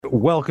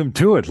Welcome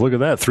to it. Look at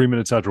that. 3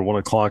 minutes after 1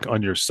 o'clock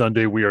on your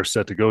Sunday, we are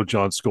set to go.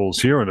 John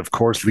Scholes here. And of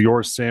course,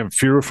 Lior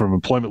Samfiru from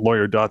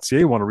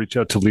employmentlawyer.ca. Want to reach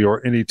out to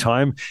Lior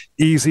anytime.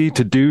 Easy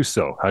to do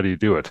so. How do you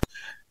do it?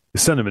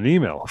 Send him an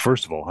email.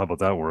 First of all, how about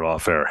that? We're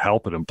off air.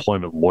 Help at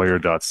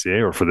employmentlawyer.ca,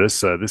 or for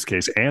this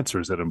case,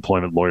 answers at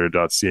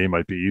employmentlawyer.ca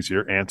might be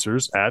easier.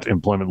 Answers at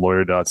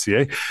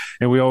employmentlawyer.ca.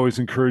 And we always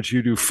encourage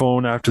you to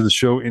phone after the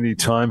show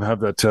anytime.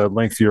 Have that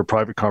lengthier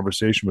private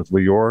conversation with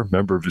Lior,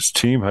 member of his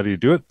team. How do you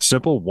do it?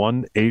 Simple.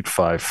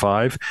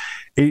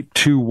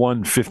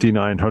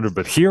 1-855-821-5900.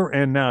 But here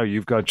and now,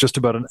 you've got just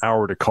about an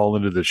hour to call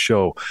into the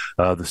show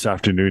this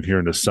afternoon here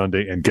on a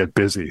Sunday and get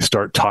busy.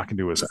 Start talking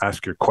to us.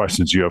 Ask your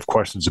questions. You have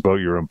questions about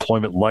your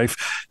employment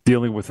life,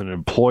 dealing with an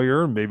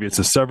employer. Maybe it's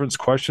a severance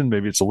question.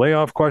 Maybe it's a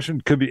layoff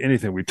question. Could be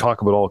anything. We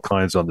talk about all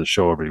kinds on the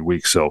show every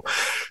week. So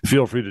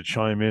feel free to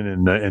chime in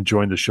and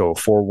join the show.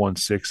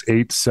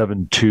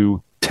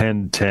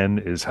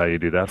 416-872-1010 is how you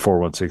do that.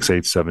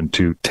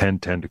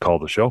 416-872-1010 to call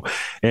the show.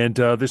 And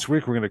this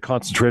week, we're going to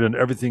concentrate on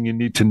everything you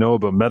need to know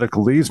about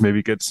medical leaves.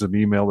 Maybe get some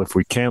email if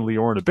we can,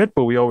 Lior, in a bit.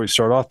 But we always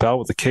start off, pal,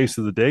 with the case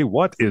of the day.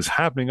 What is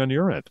happening on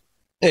your end?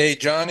 Hey,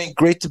 Johnny,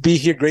 great to be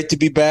here. Great to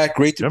be back.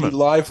 Great to be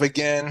live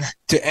again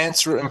to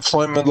answer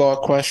employment law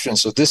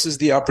questions. So this is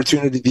the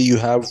opportunity that you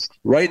have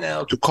right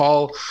now to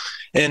call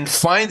and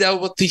find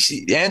out what the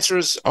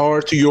answers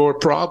are to your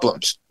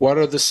problems. What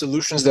are the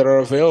solutions that are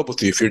available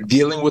to you? If you're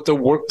dealing with a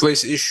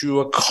workplace issue,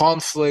 a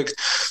conflict,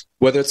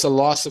 whether it's a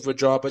loss of a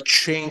job, a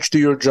change to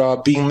your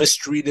job, being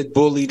mistreated,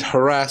 bullied,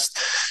 harassed,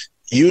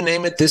 you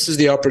name it, this is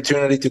the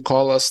opportunity to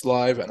call us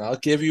live, and I'll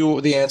give you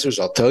the answers.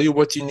 I'll tell you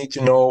what you need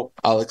to know.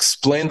 I'll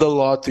explain the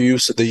law to you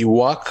so that you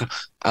walk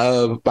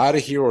out of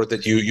here, or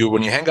that you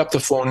when you hang up the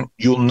phone,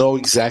 you'll know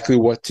exactly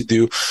what to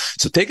do.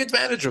 So take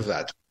advantage of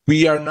that.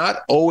 We are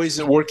not always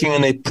working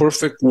in a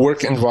perfect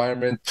work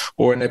environment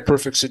or in a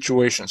perfect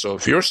situation. So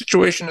if your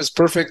situation is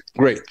perfect,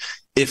 great.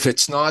 If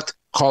it's not,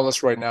 call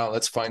us right now.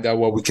 Let's find out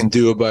what we can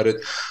do about it.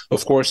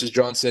 Of course, as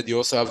John said, you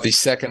also have the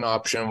second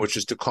option, which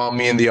is to call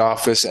me in the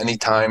office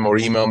anytime or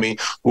email me.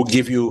 We'll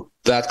give you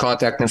that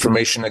contact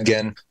information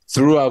again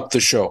throughout the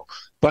show.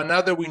 But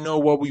now that we know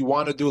what we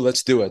want to do,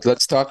 let's do it.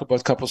 Let's talk about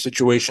a couple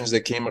situations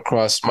that came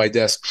across my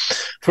desk.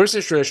 First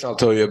situation I'll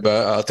tell you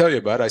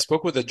about. I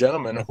spoke with a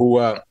gentleman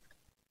who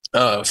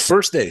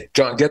first day,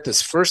 John, get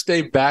this, first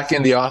day back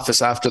in the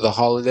office after the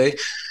holiday,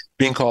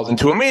 being called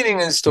into a meeting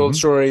and told,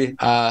 sorry,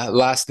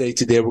 last day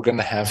today, we're going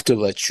to have to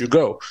let you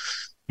go.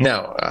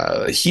 Now,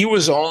 he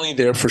was only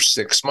there for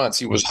 6 months.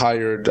 He was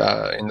hired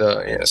in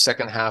the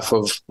second half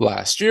of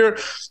last year,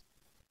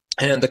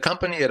 and the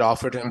company had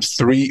offered him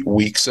 3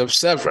 weeks of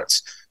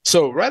severance.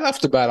 So right off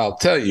the bat, I'll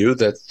tell you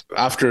that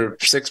after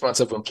 6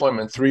 months of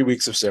employment, 3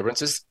 weeks of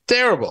severance is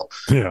terrible.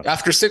 Yeah.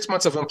 After 6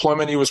 months of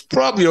employment, he was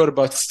probably owed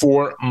about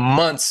 4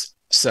 months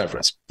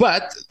severance.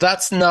 But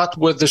that's not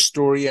where the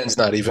story ends,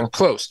 not even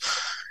close.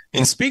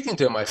 In speaking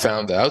to him, I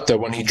found out that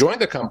when he joined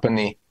the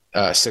company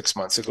 6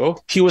 months ago,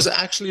 he was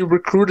actually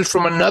recruited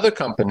from another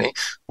company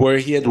where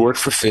he had worked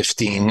for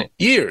 15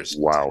 years.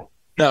 Wow.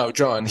 Now,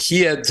 John,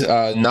 he had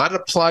not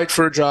applied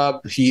for a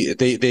job.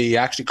 They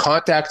actually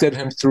contacted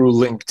him through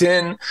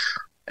LinkedIn,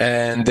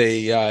 and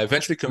they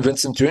eventually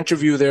convinced him to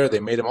interview there.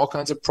 They made him all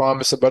kinds of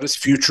promise about his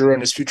future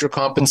and his future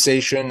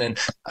compensation and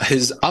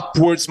his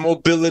upwards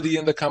mobility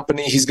in the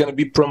company. He's going to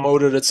be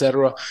promoted,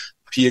 etc.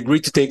 He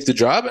agreed to take the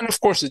job, and of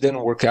course, it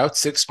didn't work out.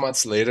 6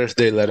 months later,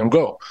 they let him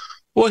go.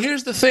 Well,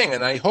 here's the thing,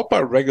 and I hope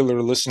our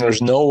regular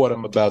listeners know what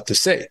I'm about to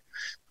say.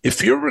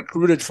 If you're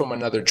recruited from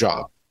another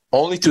job,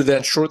 only to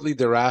then shortly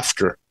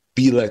thereafter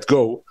be let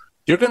go,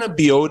 you're going to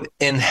be owed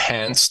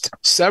enhanced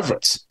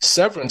severance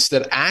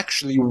that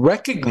actually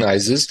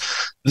recognizes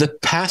the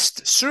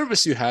past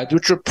service you had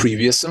with your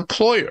previous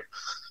employer.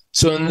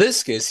 So in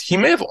this case, he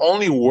may have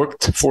only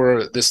worked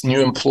for this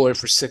new employer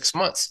for 6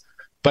 months,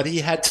 but he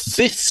had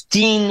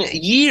 15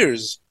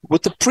 years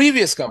with the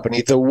previous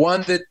company, the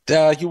one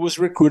that he was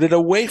recruited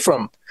away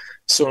from.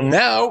 So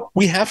now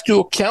we have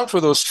to account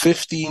for those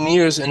 15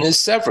 years in his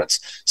severance.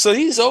 So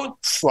he's owed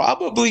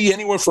probably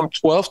anywhere from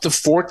 12 to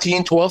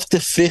 15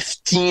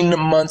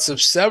 months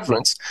of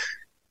severance,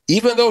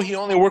 even though he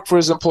only worked for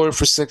his employer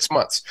for 6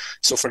 months.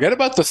 So forget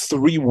about the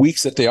 3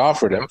 weeks that they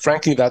offered him.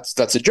 Frankly,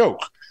 that's a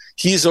joke.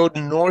 He's owed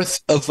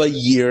north of a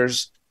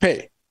year's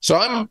pay. So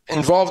I'm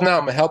involved now.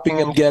 I'm helping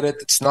him get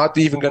it. It's not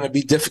even going to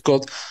be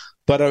difficult.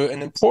 But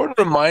an important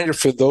reminder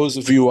for those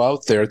of you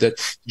out there that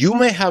you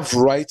may have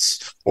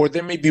rights, or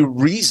there may be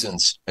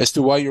reasons as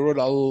to why you're owed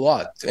a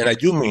lot. And I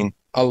do mean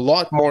a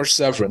lot more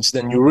severance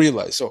than you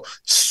realize.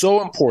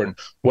 So important.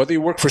 Whether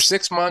you work for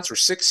 6 months or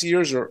 6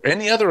 years or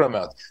any other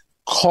amount,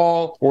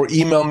 call or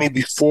email me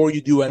before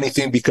you do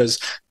anything, because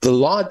the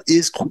law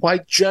is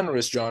quite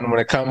generous, John, when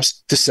it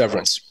comes to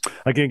severance.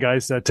 Again,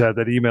 guys,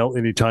 that email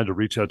anytime to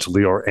reach out to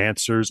Lior,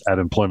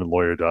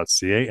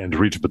 answers@employmentlawyer.ca, and to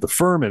reach out to the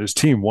firm and his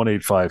team,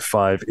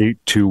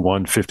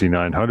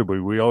 1-855-821-5900.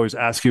 But we always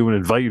ask you and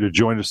invite you to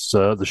join us,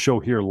 the show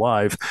here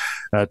live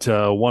at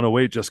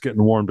 108, just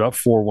getting warmed up,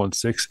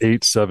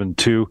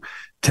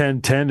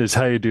 416-872-1010 is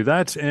how you do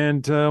that.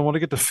 And I want to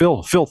get to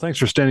Phil. Phil, thanks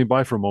for standing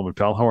by for a moment,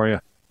 pal. How are you?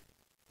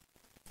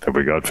 Have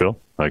we got Phil?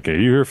 Okay,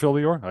 you hear Phil,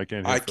 Lior? I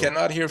can't hear Phil.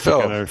 Cannot hear Phil.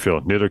 I cannot hear Phil.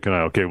 Neither can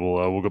I. Okay,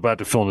 we'll go back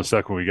to Phil in a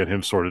second when we get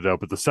him sorted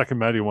out. But the second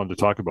matter you wanted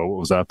to talk about, what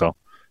was that, pal?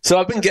 So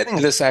I've been getting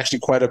this actually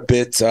quite a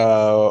bit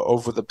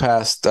over the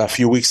past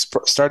few weeks,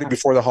 starting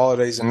before the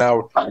holidays and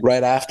now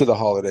right after the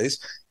holidays.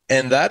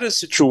 And that is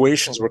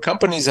situations where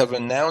companies have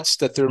announced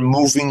that they're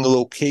moving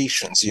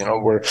locations. You know,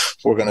 we're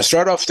going to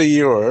start off the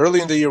year, or early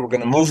in the year, we're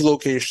going to move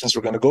locations.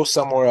 We're going to go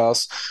somewhere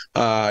else,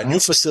 new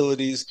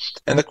facilities.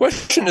 And the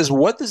question is,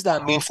 what does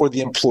that mean for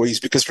the employees?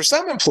 Because for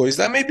some employees,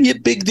 that may be a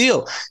big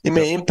deal. It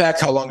may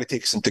impact how long it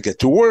takes them to get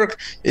to work.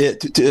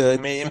 It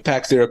may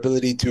impact their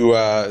ability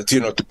to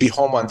be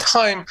home on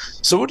time.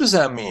 So what does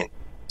that mean?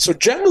 So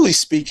generally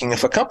speaking,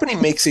 if a company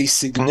makes a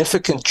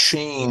significant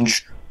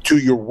change to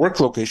your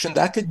work location,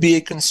 that could be a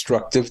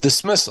constructive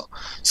dismissal.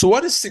 So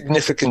what is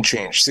significant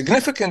change?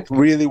 Significant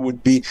really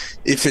would be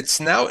if it's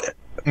now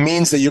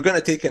means that you're going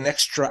to take an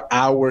extra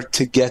hour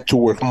to get to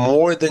work,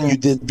 more than you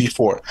did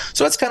before.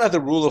 So that's kind of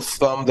the rule of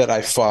thumb that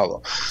I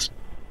follow.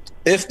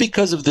 If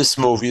because of this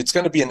move, it's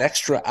going to be an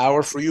extra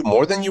hour for you,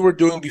 more than you were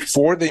doing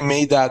before they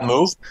made that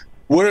move,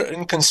 we're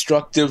in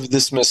constructive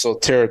dismissal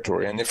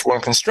territory. And if we're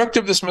in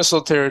constructive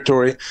dismissal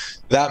territory,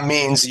 that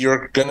means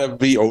you're going to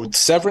be owed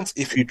severance.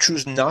 If you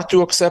choose not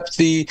to accept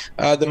the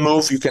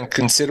move, you can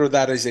consider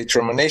that as a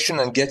termination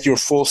and get your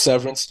full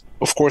severance,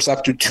 of course,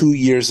 up to 2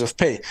 years of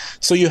pay.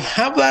 So you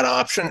have that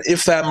option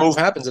if that move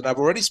happens. And I've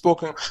already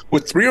spoken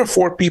with 3 or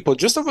 4 people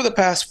just over the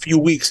past few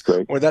weeks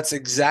where that's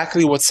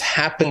exactly what's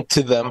happened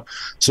to them.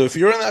 So if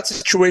you're in that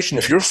situation,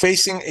 if you're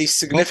facing a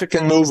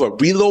significant move, a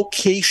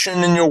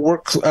relocation in your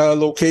work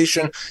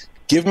location,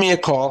 give me a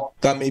call.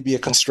 That may be a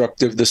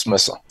constructive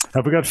dismissal.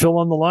 Have we got Phil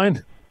on the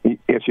line?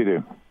 Yes, you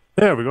do.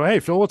 There we go. Hey,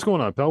 Phil, what's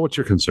going on, pal? What's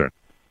your concern?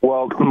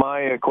 Well,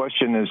 my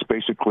question is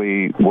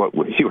basically what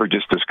you were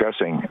just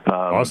discussing.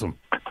 Awesome.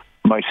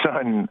 My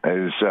son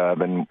has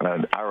been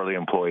an hourly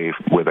employee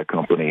with a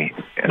company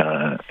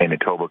in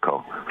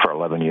Etobicoke for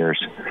 11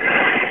 years.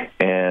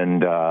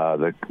 And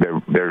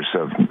there's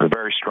a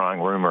very strong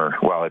rumor,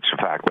 well, it's a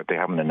fact, but they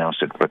haven't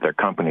announced it, but their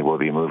company will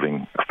be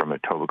moving from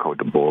Etobicoke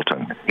to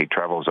Bolton. He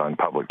travels on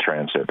public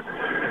transit,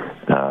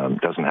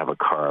 doesn't have a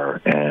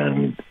car,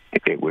 and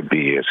it would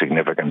be a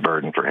significant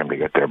burden for him to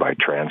get there by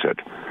transit.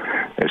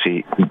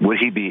 Would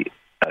he be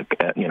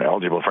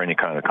eligible for any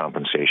kind of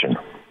compensation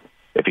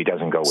if he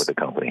doesn't go with the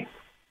company?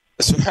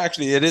 So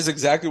actually, it is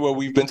exactly what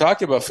we've been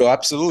talking about, Phil.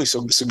 Absolutely.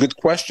 So it's a good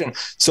question.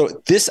 So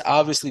this,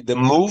 obviously, the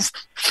move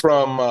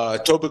from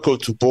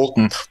Etobicoke to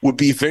Bolton would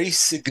be very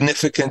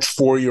significant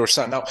for your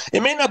son. Now,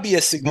 it may not be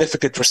as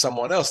significant for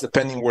someone else,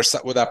 depending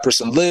where that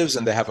person lives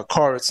and they have a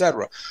car,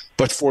 etc.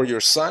 But for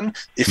your son,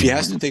 if he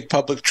has to take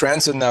public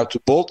transit now to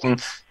Bolton,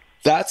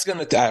 that's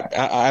going to,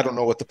 I don't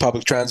know what the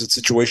public transit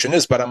situation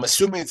is, but I'm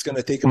assuming it's going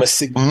to take him a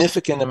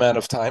significant amount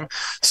of time.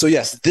 So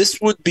yes, this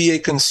would be a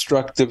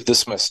constructive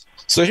dismissal.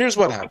 So here's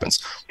what happens.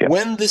 Yep.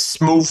 When this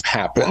move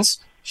happens,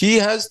 he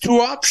has 2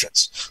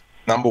 options.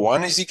 Number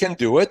one is he can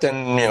do it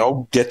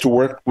and, get to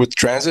work with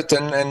transit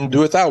and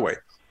do it that way.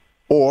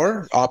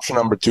 Or option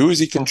number 2 is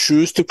he can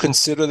choose to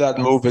consider that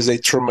move as a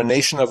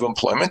termination of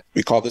employment.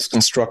 We call this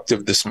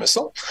constructive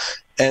dismissal,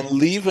 and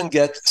leave and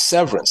get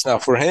severance. Now,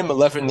 for him,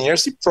 11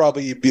 years, he'd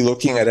probably be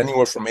looking at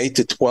anywhere from 8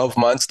 to 12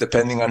 months,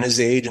 depending on his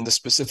age and the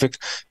specific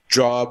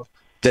job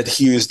that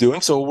he is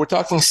doing. So we're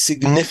talking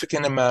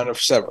significant amount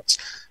of severance.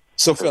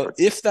 So, Phil,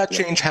 if that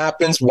change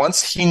happens,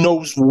 once he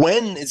knows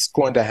when it's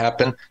going to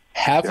happen,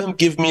 have him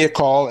give me a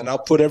call, and I'll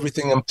put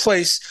everything in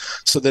place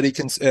so that he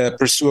can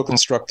pursue a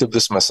constructive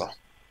dismissal.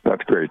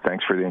 That's great.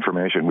 Thanks for the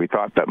information. We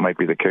thought that might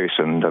be the case,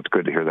 and that's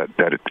good to hear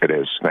that it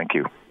is. Thank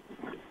you.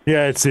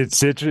 Yeah, it's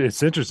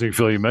interesting,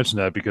 Phil, you mentioned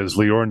that, because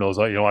Lior knows,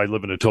 I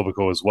live in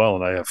Etobicoke as well,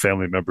 and I have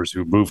family members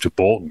who moved to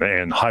Bolton,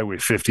 and Highway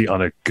 50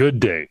 on a good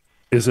day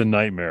is a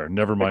nightmare.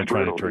 Never mind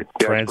trying to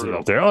transit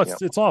out there. Oh,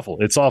 it's awful.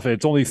 It's awful.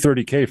 It's only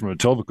 30K from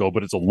Etobicoke,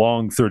 but it's a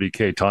long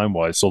 30K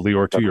time-wise. So,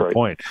 Lior, to your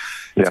point,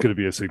 it's going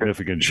to be a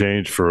significant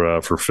change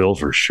for Phil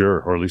for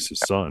sure, or at least his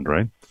son,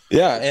 right?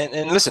 Yeah,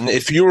 and listen,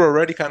 if you're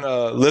already kind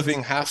of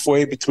living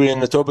halfway between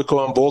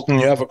Etobicoke and Bolton,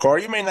 you have a car,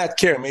 you may not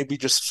care, maybe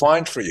just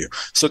fine for you.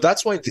 So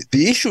that's why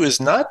the issue is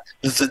not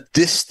the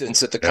distance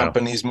that the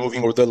company is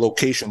moving or the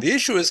location. The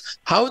issue is,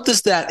 how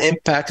does that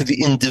impact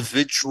the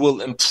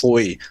individual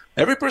employee?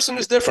 Every person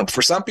is different.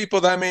 For some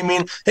people, that may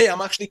mean, hey,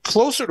 I'm actually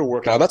closer to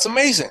work now. That's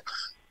amazing.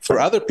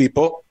 For other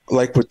people,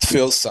 like with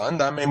Phil's son,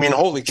 that may mean,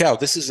 holy cow,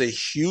 this is a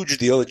huge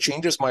deal. It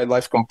changes my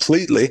life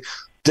completely.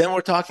 then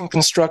we're talking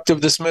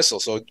constructive dismissal.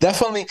 So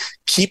definitely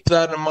keep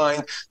that in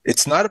mind.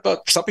 It's not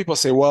about, some people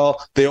say,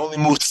 well, they only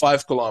moved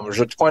 5 kilometers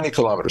or 20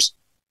 kilometers.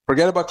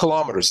 Forget about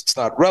kilometers. It's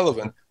not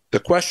relevant. The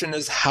question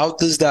is, how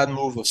does that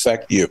move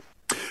affect you?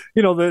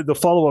 The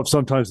follow-up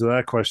sometimes to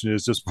that question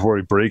is, just before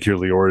we break here,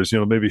 Lior, is,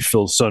 maybe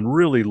Phil's son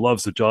really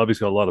loves the job. He's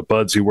got a lot of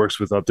buds he works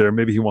with up there.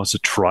 Maybe he wants to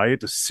try it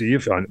to see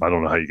if, I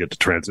don't know how you get to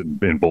transit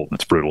in Bolton.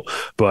 It's brutal.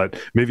 But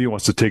maybe he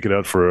wants to take it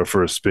out for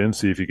a spin,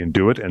 see if he can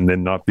do it, and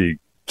then not be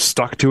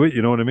stuck to it.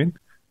 You know what I mean?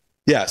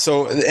 Yeah.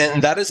 So,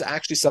 and that is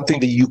actually something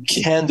that you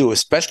can do,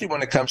 especially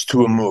when it comes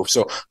to a move.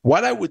 So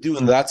what I would do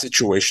in that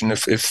situation,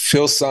 if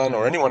Phil's son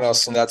or anyone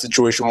else in that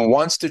situation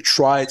wants to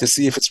try to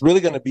see if it's really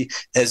going to be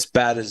as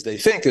bad as they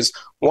think, is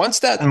once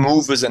that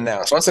move is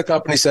announced, once the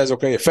company says,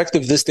 okay,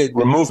 effective this date,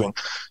 we're moving,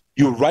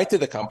 you write to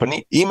the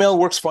company. Email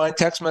works fine.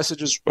 Text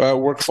messages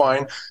work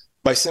fine.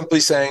 By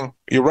simply saying,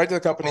 you write to the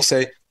company,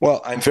 say,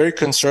 well, I'm very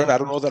concerned. I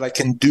don't know that I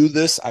can do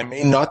this. I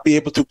may not be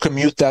able to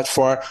commute that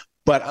far,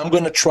 but I'm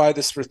going to try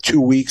this for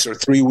 2 weeks or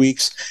 3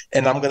 weeks,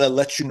 and I'm going to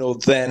let you know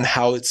then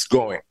how it's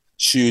going.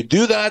 So you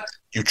do that,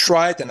 you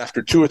try it, and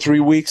after 2 or 3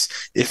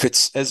 weeks, if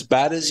it's as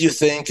bad as you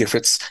think, if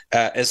it's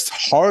as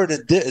hard,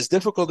 as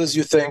difficult as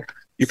you think,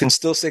 you can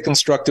still say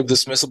constructive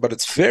dismissal, but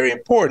it's very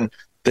important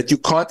that you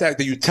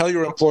tell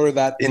your employer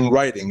that in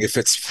writing. If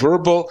it's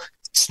verbal,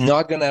 it's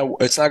not gonna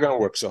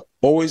work. So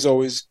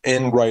always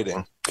in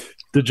writing.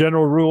 The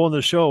general rule on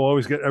the show,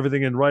 always get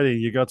everything in writing.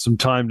 You got some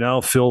time now.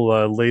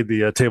 Phil laid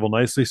the table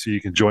nicely, so you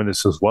can join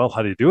us as well.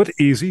 How do you do it?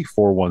 Easy,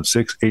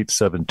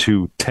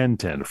 416-872-1010,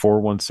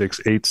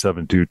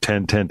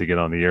 416-872-1010 to get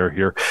on the air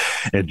here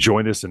and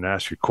join us and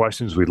ask your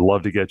questions. We'd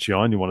love to get you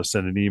on. You want to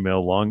send an email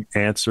along,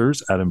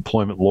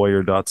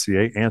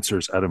 answers@employmentlawyer.ca,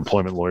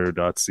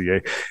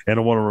 answers@employmentlawyer.ca. And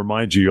I want to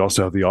remind you, you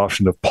also have the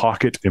option of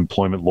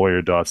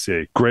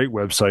pocketemploymentlawyer.ca. Great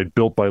website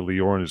built by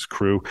Lior and his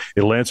crew.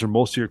 It'll answer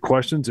most of your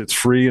questions. It's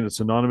free and it's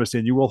anonymous.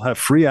 And you will have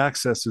free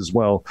access as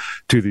well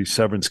to the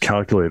severance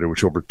calculator,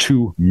 which over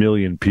 2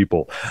 million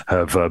people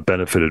have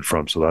benefited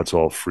from. So that's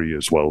all free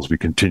as well, as we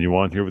continue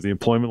on here with the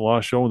Employment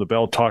Law Show on the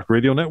Bell Talk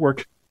Radio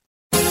Network.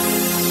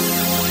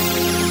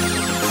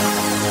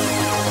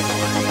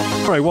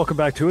 All right, welcome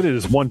back to it. It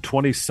is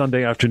 1:20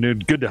 Sunday afternoon.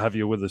 Good to have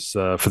you with us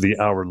for the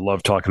hour.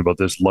 Love talking about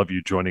this. Love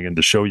you joining in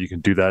the show. You can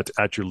do that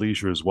at your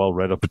leisure as well,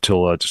 right up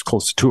until just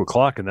close to 2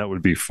 o'clock, and that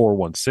would be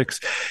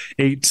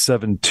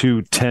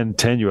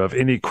 416-872-1010. You have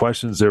any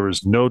questions? There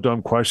is no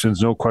dumb questions,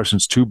 no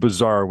questions too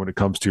bizarre when it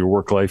comes to your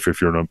work life.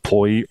 If you're an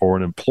employee or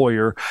an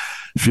employer,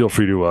 feel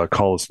free to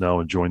call us now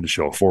and join the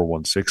show,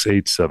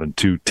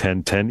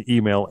 416-872-1010.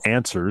 Email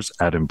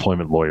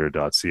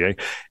answers@employmentlawyer.ca.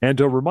 And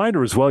a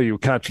reminder as well, you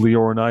catch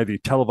Lior and I, the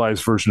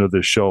televised version of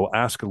this show,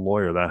 Ask a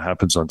Lawyer. That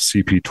happens on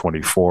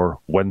CP24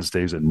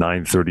 Wednesdays at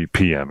 9:30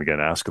 p.m.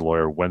 Again, Ask a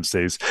Lawyer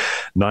Wednesdays,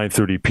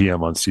 9:30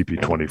 p.m. on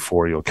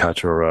CP24. You'll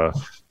catch our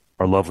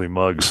lovely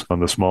mugs on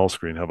the small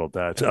screen. How about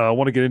that? I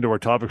want to get into our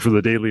topic for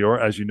the day,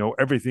 Lior. As you know,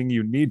 everything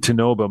you need to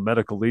know about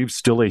medical leave,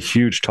 still a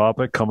huge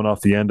topic coming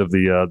off the end of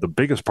the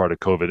biggest part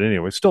of COVID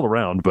anyway. Still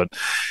around, but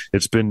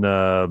it's been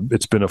a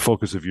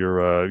focus of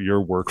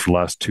your work for the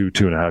last two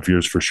and a half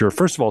years for sure.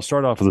 First of all,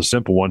 start off with a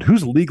simple one.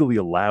 Who's legally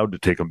allowed to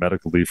take a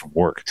medical leave from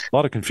work? A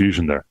lot of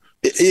confusion there.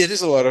 It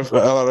is a lot of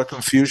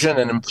confusion,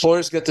 and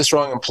employers get this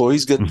wrong,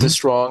 employees get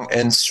this wrong,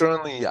 and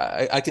certainly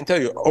I can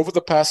tell you over the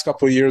past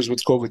couple of years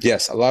with COVID,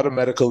 yes, a lot of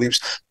medical leaves,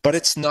 but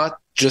it's not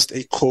just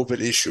a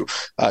COVID issue.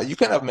 You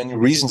can have many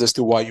reasons as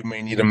to why you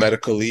may need a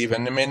medical leave,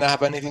 and it may not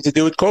have anything to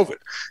do with COVID.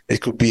 It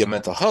could be a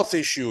mental health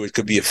issue, it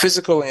could be a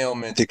physical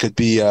ailment, it could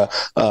be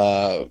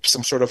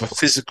some sort of a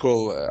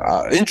physical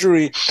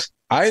injury.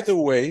 Either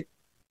way,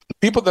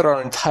 people that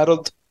are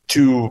entitled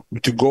to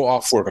go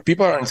off work, or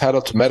people are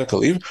entitled to medical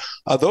leave,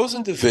 are those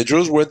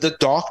individuals where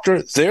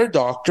their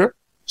doctor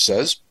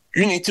says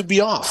you need to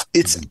be off.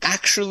 It's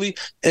actually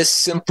as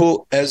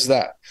simple as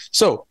that.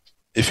 So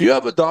if you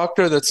have a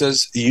doctor that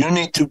says you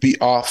need to be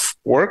off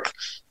work,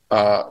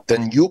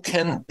 then you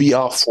can be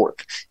off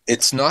work.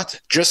 It's not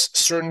just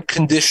certain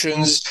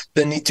conditions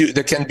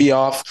that can be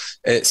off.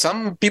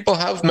 Some people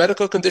have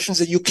medical conditions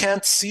that you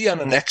can't see on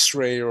an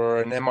X-ray or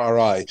an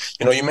MRI.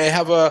 You may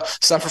have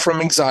suffer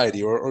from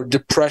anxiety or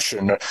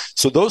depression.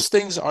 So those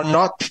things are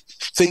not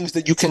things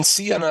that you can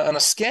see on a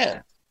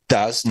scan.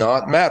 Does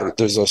not matter.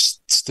 There's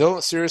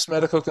still serious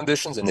medical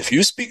conditions, and if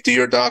you speak to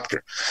your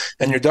doctor,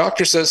 and your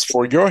doctor says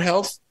for your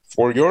health,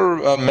 for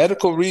your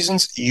medical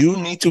reasons, you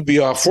need to be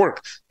off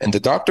work, and the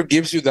doctor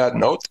gives you that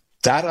note,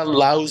 that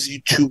allows you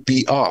to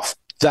be off.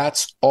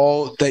 That's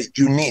all that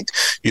you need.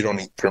 You don't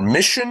need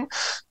permission.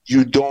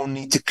 You don't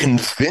need to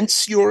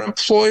convince your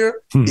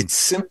employer. It's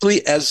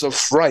simply as of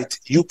right.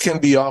 You can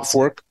be off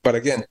work. But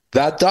again,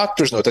 that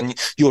doctor's note, and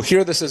you'll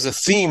hear this as a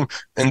theme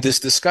in this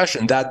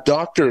discussion, that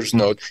doctor's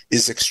note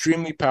is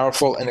extremely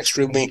powerful and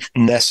extremely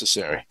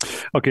necessary.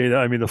 Okay,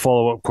 I mean, the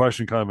follow-up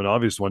question, kind of an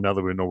obvious one, now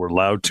that we know we're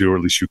allowed to, or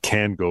at least you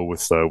can go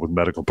with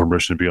medical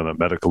permission to be on that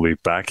medical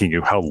leave backing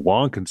you. How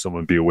long can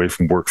someone be away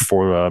from work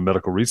for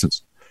medical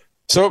reasons?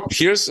 So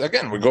here's,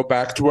 again, we go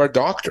back to our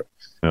doctor.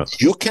 Yeah.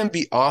 You can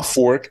be off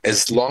work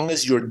as long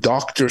as your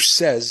doctor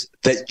says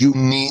that you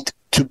need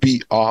to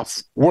be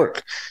off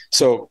work.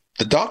 So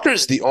the doctor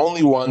is the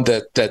only one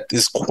that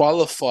is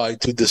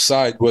qualified to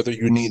decide whether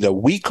you need a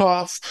week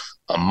off,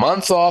 a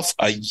month off,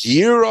 a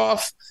year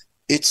off.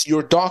 It's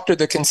your doctor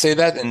that can say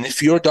that. And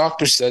if your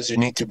doctor says you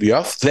need to be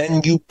off,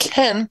 then you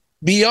can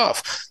be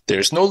off.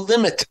 There's no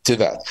limit to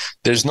that.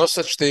 There's no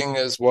such thing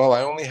as, well,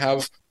 I only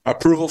have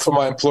approval from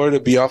my employer to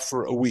be off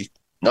for a week.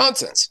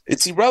 Nonsense.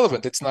 It's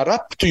irrelevant. It's not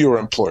up to your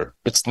employer.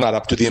 It's not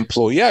up to the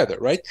employee either,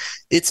 right?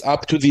 It's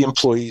up to the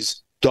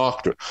employee's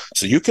doctor.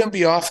 So you can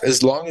be off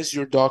as long as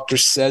your doctor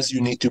says you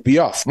need to be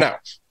off. Now,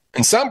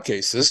 in some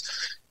cases,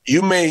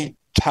 you may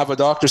have a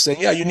doctor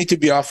saying, yeah, you need to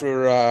be off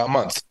for a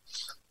month.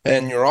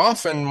 And you're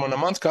off, and when a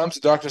month comes,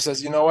 the doctor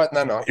says, you know what?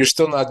 No, you're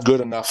still not good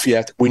enough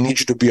yet. We need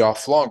you to be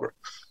off longer.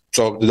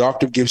 So the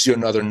doctor gives you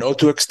another note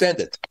to extend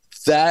it.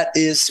 That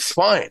is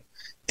fine.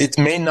 It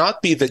may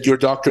not be that your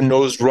doctor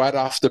knows right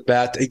off the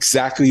bat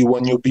exactly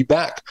when you'll be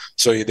back.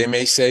 So they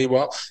may say,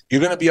 well,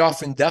 you're going to be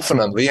off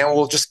indefinitely, and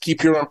we'll just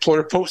keep your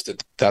employer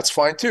posted. That's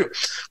fine too.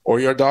 Or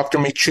your doctor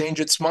may change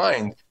its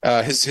mind,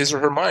 his or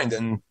her mind,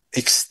 and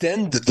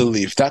extend the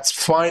leave. That's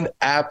fine,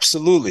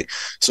 absolutely.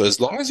 So as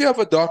long as you have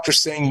a doctor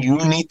saying you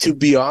need to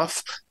be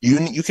off,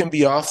 you can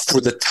be off for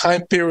the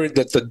time period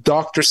that the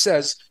doctor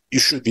says you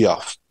should be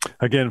off.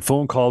 Again,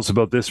 phone calls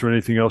about this or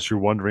anything else you're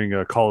wondering,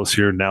 call us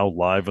here now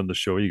live on the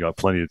show. You got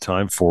plenty of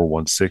time,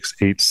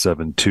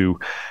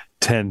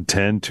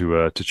 416-872-1010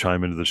 to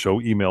chime into the show.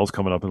 Emails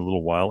coming up in a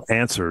little while,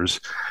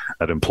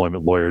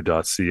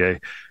 answers@employmentlawyer.ca.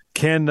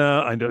 Can they?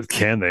 I'm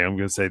going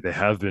to say they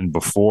have been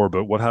before,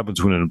 but what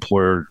happens when an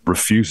employer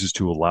refuses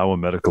to allow a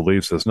medical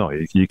leave, says, no,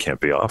 you can't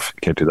be off. You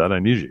can't do that. I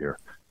need you here.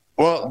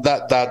 Well,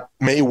 that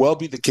may well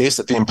be the case,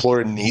 that the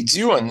employer needs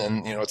you,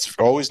 and it's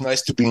always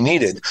nice to be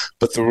needed.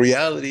 But the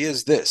reality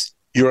is this: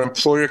 your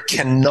employer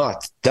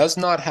does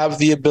not have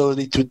the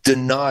ability to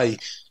deny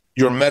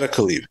your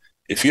medical leave.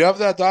 If you have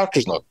that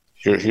doctor's note,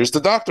 here's the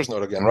doctor's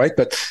note again, right?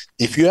 But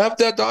if you have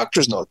that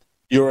doctor's note,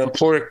 your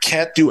employer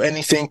can't do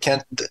anything.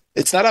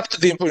 It's not up to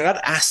the employer. You're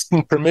not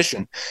asking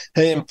permission.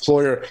 Hey,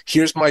 employer,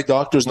 here's my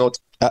doctor's note.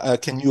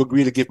 Can you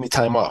agree to give me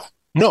time off?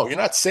 No, you're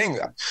not saying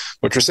that.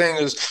 What you're saying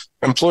is,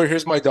 employer,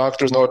 here's my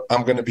doctor's note.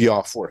 I'm going to be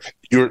off work.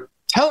 You're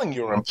telling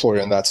your employer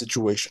in that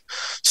situation.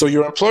 So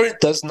your employer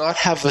does not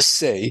have a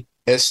say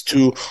as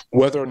to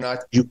whether or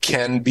not you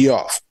can be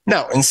off.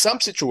 Now, in some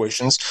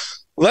situations,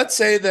 let's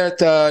say that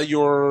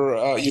you're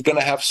going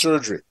to have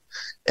surgery,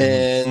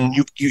 and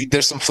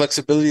there's some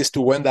flexibility as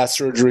to when that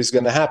surgery is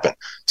going to happen.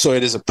 So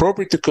it is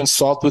appropriate to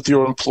consult with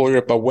your employer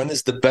about when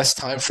is the best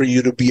time for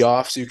you to be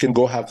off so you can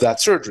go have that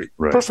surgery.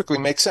 Right. Perfectly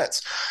makes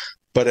sense.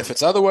 But if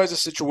it's otherwise a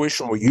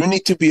situation where you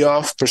need to be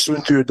off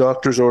pursuant to your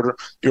doctor's order,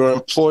 your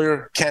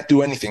employer can't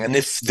do anything. And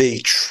if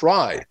they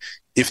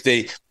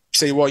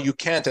say, well, you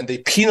can't, and they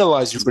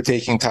penalize you for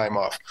taking time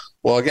off,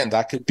 well, again,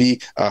 that could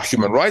be a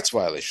human rights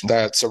violation.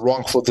 That's a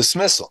wrongful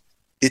dismissal.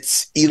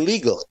 It's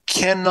illegal.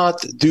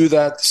 Cannot do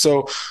that.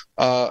 So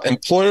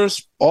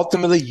employers,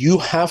 ultimately, you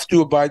have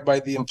to abide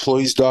by the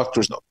employee's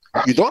doctor's note.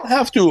 You don't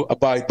have to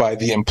abide by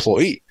the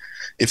employee.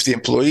 If the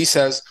employee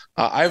says,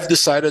 I've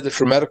decided that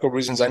for medical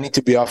reasons I need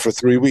to be off for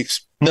 3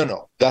 weeks,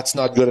 no, that's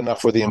not good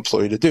enough for the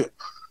employee to do.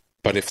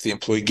 But if the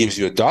employee gives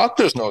you a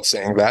doctor's note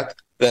saying that,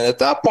 then at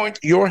that point,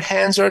 your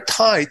hands are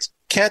tied,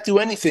 can't do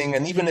anything.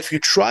 And even if you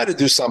try to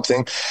do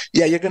something,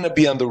 you're going to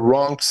be on the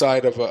wrong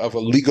side of a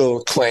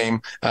legal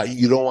claim.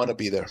 You don't want to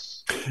be there.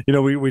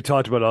 We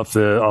talked about off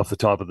the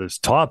top of this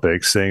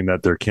topic, saying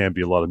that there can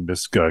be a lot of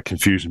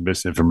confusion,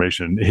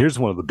 misinformation. Here's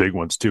one of the big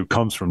ones too,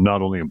 comes from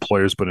not only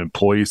employers, but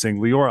employees saying,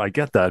 Lior, I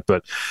get that,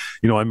 but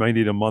I might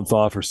need a month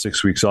off or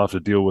 6 weeks off to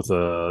deal with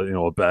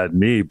a bad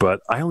knee, but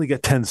I only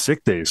get 10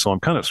 sick days, so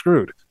I'm kind of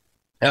screwed.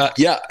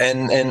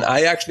 And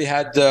I actually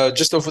had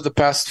just over the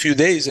past few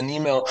days an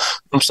email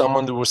from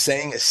someone who was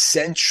saying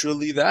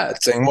essentially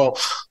that, saying, well,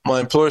 my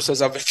employer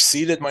says I've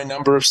exceeded my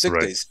number of sick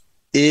days.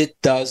 It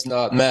does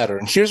not matter.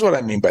 And here's what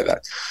I mean by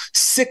that.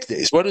 Sick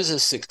days. What is a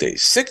sick day?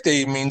 Sick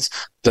day means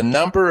the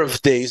number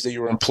of days that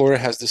your employer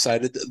has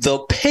decided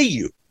they'll pay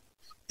you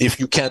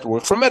if you can't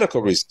work for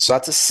medical reasons. So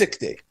that's a sick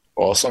day,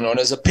 also known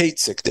as a paid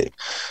sick day.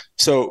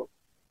 So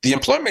the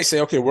employer may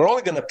say, okay, we're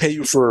only going to pay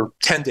you for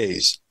 10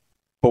 days.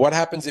 But what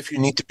happens if you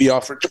need to be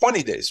off for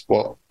 20 days?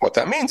 Well, what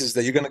that means is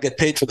that you're going to get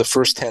paid for the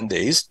first 10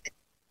 days,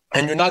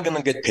 and you're not going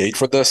to get paid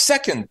for the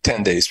second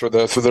 10 days, for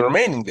the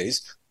remaining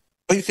days,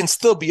 but you can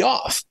still be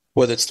off,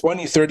 whether it's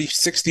 20, 30,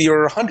 60,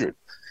 or 100.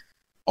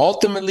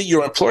 Ultimately,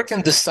 your employer can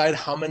decide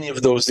how many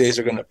of those days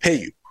are going to pay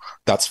you.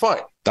 That's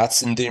fine.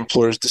 That's in the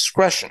employer's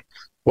discretion.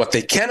 What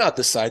they cannot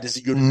decide is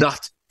that you're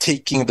not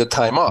taking the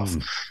time off.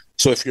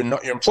 So if your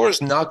employer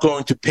is not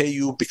going to pay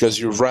you because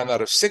you've run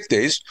out of sick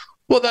days,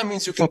 Well, that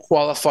means you can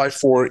qualify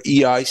for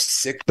EI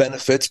sick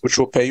benefits, which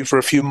will pay you for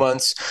a few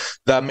months.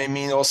 That may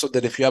mean also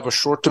that if you have a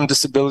short-term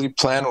disability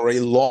plan or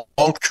a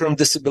long-term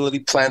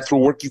disability plan through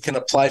work, you can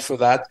apply for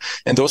that,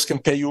 and those can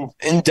pay you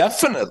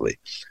indefinitely.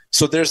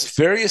 So there's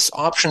various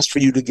options for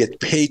you to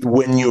get paid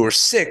when you're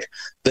sick.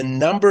 The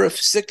number of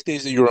sick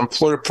days that your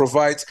employer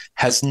provides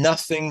has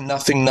nothing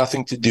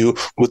to do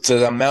with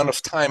the amount of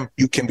time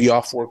you can be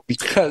off work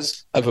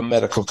because of a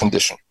medical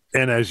condition.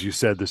 And as you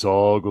said, this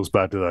all goes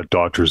back to that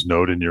doctor's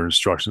note and your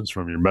instructions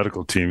from your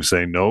medical team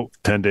saying, no,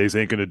 10 days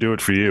ain't going to do it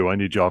for you. I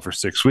need you off for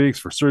 6 weeks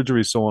for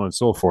surgery, so on and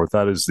so forth.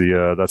 That is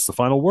that's the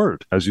final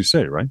word, as you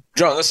say, right?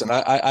 John, listen,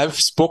 I've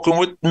spoken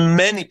with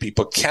many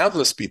people,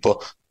 countless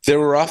people. They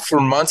were off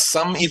for months,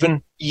 some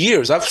even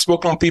years. I've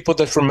spoken with people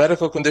that for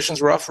medical conditions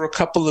were off for a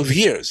couple of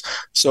years.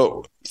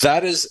 So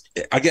that is,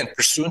 again,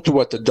 pursuant to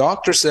what the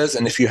doctor says.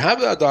 And if you have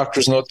that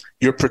doctor's note,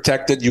 you're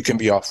protected. You can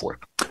be off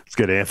work. Let's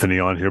get Anthony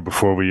on here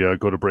before we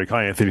go to break.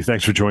 Hi, Anthony.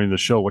 Thanks for joining the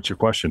show. What's your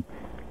question?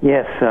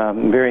 Yes,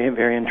 very,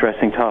 very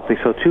interesting topic.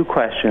 So 2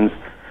 questions.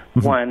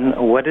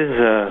 One, what is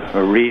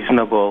a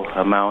reasonable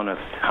amount of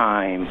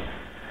time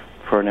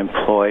for an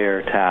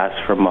employer to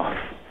ask for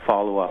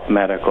follow-up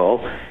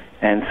medical?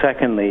 And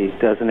secondly,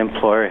 does an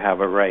employer have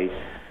a right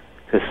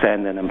to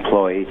send an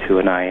employee to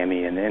an IME,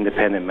 an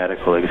independent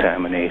medical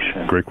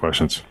examination? Great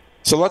questions.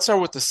 So let's start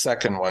with the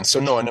second one.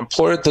 So no, an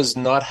employer does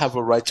not have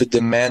a right to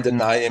demand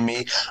an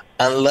IME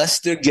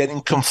unless they're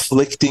getting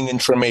conflicting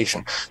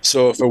information.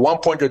 So if at one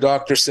point the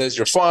doctor says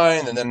you're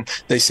fine, and then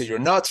they say you're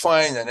not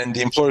fine, and then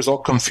the employer's all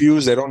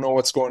confused, they don't know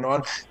what's going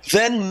on,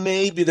 then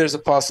maybe there's a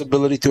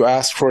possibility to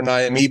ask for an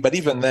IME. But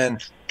even then,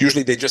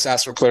 usually they just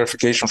ask for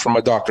clarification from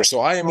a doctor. So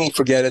IME,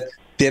 forget it.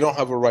 They don't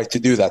have a right to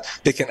do that.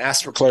 They can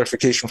ask for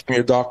clarification from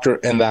your doctor,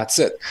 and that's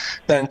it.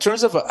 Now, in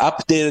terms of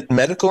updated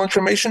medical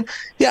information,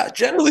 yeah,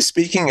 generally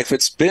speaking, if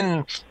it's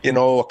been,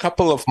 a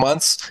couple of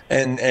months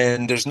and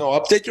there's no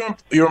update,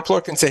 your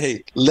employer can say,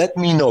 hey, let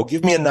me know.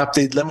 Give me an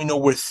update. Let me know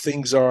where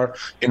things are.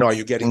 Are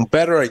you getting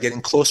better? Are you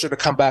getting closer to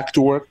come back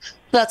to work?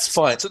 That's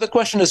fine. So the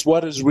question is,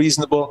 what is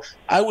reasonable?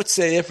 I would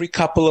say every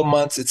couple of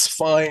months, it's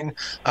fine.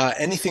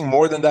 Anything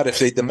more than that, if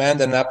they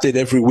demand an update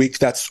every week,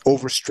 that's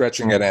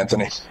overstretching it,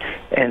 Anthony.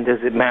 And does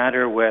it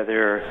matter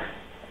whether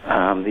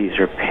these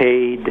are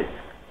paid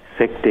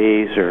sick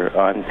days or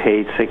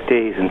unpaid sick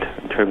days in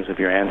terms of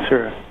your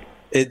answer?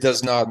 It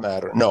does not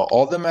matter. No,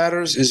 all that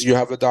matters is you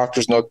have a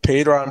doctor's note.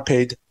 Paid or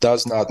unpaid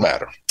does not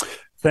matter.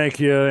 Thank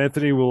you,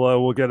 Anthony.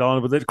 We'll get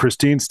on with it.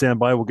 Christine, stand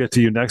by. We'll get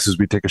to you next as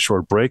we take a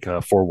short break.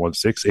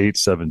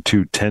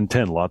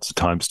 416-872-1010. Lots of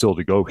time still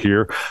to go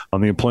here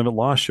on the Employment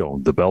Law Show,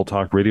 the Bell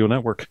Talk Radio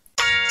Network.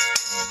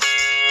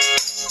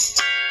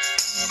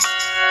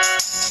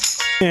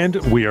 And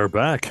we are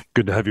back.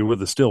 Good to have you with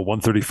us still.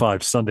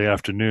 1:35 Sunday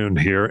afternoon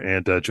here.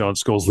 And John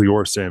Scholes,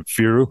 Lior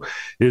Samfiru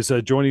is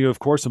joining you, of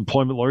course,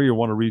 employment lawyer. You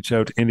want to reach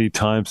out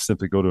anytime,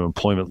 simply go to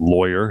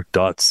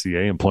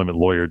employmentlawyer.ca,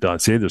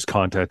 employmentlawyer.ca. There's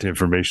contact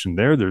information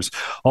there. There's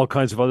all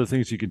kinds of other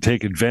things you can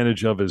take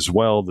advantage of as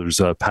well. There's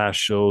past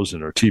shows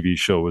and our TV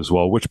show as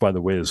well, which, by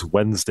the way, is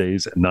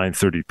Wednesdays at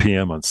 9:30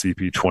 p.m. on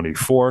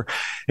CP24.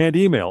 And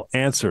email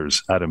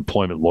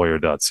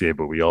answers@employmentlawyer.ca.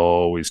 But we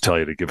always tell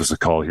you to give us a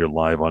call here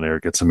live on air,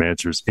 get some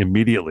answers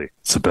immediately.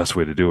 It's the best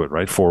way to do it,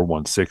 right?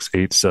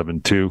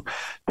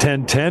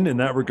 416-872-1010. In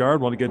that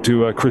regard, want to get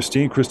to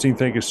Christine. Christine,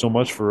 thank you so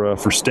much for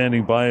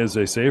standing by, as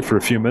they say, for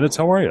a few minutes.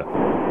 How are you?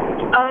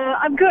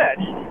 I'm good.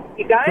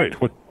 You guys? Great.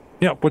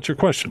 What's your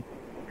question?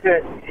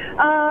 Good.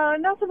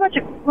 Not so much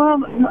a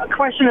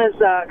question as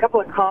a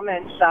couple of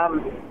comments.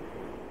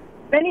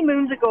 Many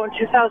moons ago in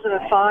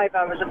 2005,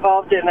 I was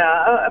involved in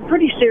a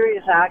pretty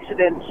serious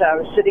accident. I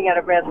was sitting at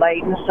a red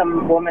light and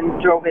some woman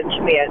drove into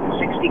me at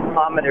 60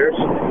 kilometers.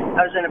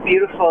 I was in a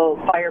beautiful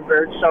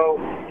Firebird, so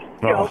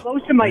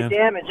most of my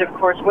damage, of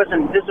course,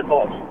 wasn't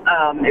visible.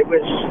 It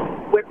was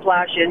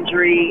whiplash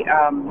injury,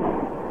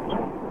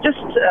 the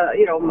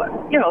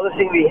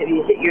thing where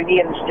you hit your knee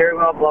in the steering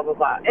wheel, blah, blah,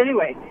 blah.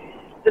 Anyway,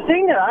 the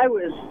thing that I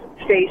was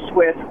faced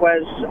with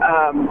was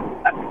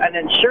an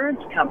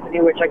insurance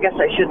company, which I guess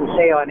I shouldn't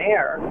say on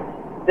air,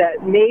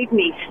 that made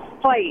me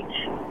fight.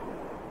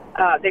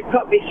 They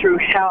put me through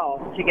hell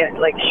to get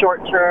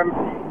short-term,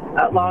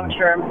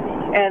 long-term,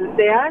 and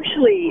they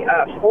actually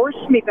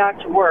forced me back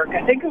to work.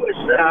 I think it was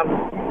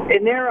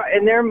in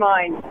their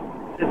mind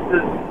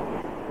the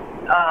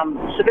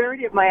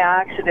severity of my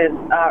accident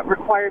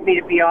required me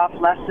to be off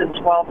less than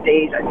 12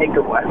 days, I think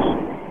it was,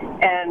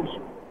 and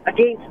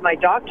against my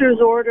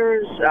doctor's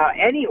orders,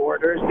 any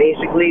orders,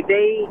 basically,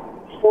 they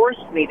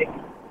forced me to.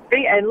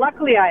 And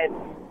luckily, I had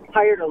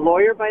hired a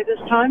lawyer by this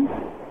time,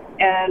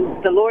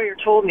 and the lawyer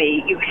told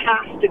me, you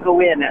have to go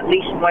in at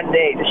least one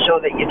day to show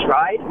that you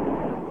tried.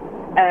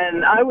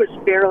 And I was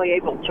barely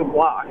able to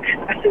walk,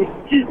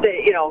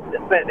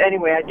 but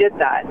anyway, I did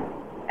that.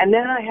 And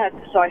then I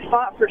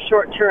fought for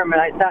short term,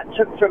 and that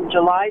took from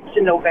July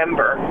to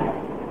November.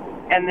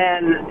 And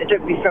then it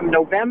took me from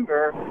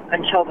November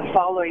until the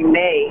following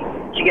May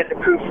to get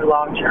approved for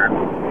long term.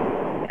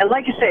 And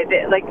like I say,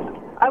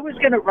 I was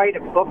going to write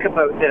a book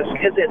about this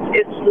because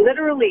it's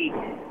literally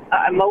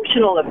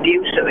emotional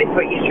abuse that they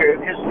put you through,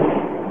 because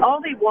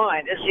all they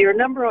want is your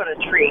number on a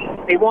tree.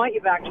 They want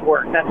you back to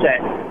work. That's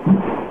it.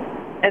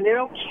 And they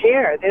don't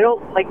care. They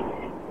don't, like,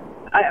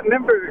 I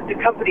remember the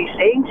company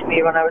saying to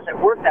me when I was at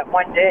work that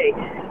one day,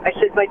 I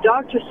said, my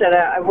doctor said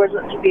I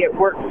wasn't to be at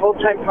work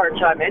full-time,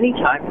 part-time,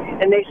 anytime.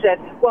 And they said,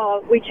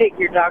 well, we take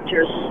your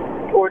doctor's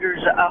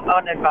orders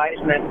on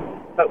advisement,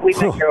 but we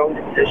make our own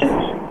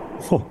decisions.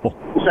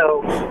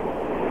 So,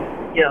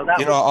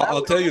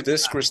 I'll tell you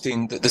this,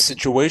 Christine, the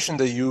situation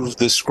that you've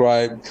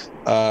described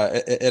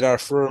at our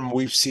firm,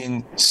 we've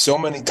seen so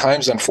many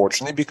times,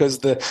 unfortunately, because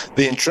the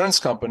insurance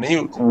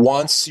company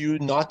wants you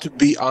not to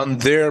be on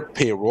their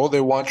payroll. They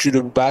want you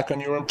to be back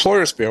on your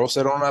employer's payroll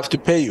so they don't have to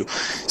pay you.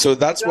 So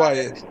that's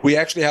why we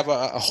actually have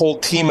a whole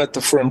team at the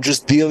firm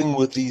just dealing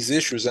with these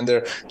issues. And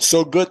they're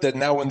so good that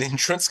now when the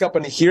insurance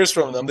company hears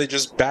from them, they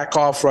just back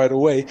off right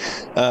away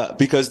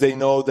because they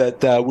know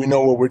that we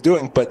know what we're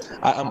doing. But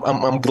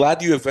I'm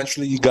glad you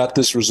eventually got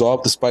this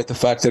resolved, despite the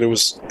fact that it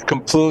was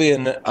completely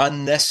an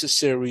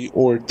unnecessary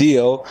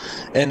ordeal.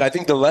 And I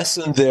think the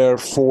lesson there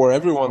for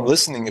everyone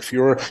listening, if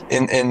you're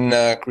in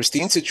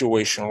Christine's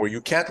situation where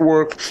you can't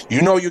work,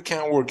 you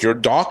can't work, your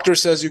doctor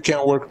says you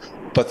can't work,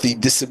 but the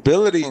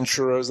disability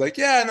insurer is like,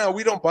 yeah, no,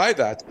 we don't buy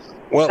that.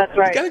 Well, that's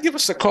right. You got to give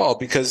us a call,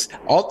 because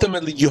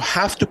ultimately you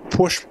have to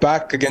push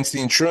back against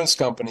the insurance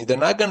company. They're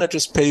not going to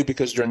just pay you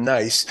because you're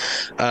nice.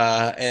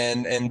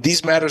 And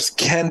these matters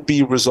can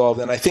be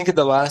resolved. And I think in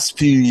the last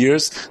few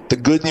years, the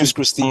good news,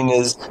 Christine,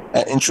 is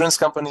insurance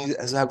companies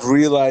have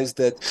realized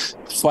that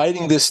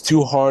fighting this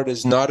too hard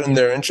is not in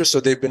their interest. So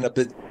they've been a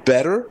bit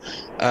better.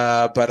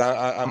 But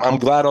I'm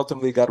glad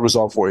ultimately it got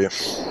resolved for you.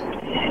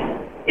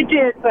 It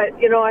did, but,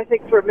 I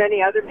think for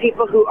many other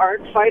people who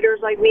aren't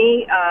fighters like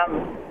me,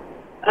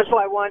 that's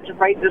why I wanted to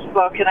write this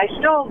book, and I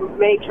still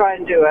may try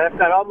and do it. I've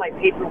got all my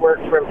paperwork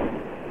from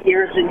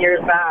years and years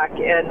back,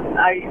 and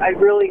I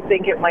really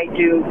think it might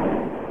do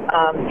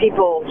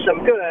people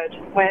some good.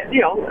 When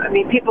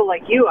people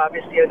like you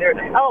obviously are there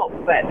to help,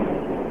 but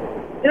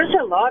there's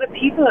a lot of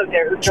people out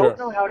there who don't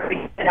know how to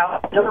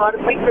don't know how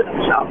to fight for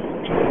themselves.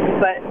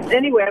 But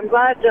anyway, I'm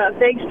glad.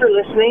 Thanks for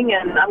listening,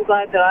 and I'm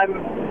glad that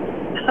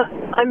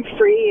I'm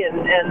free, and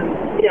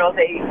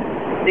they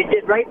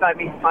did right by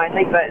me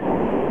finally. But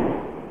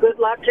good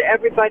luck to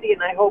everybody,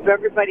 and I hope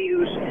everybody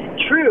who's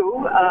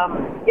true,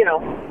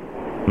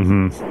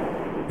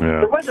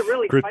 There was a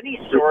really funny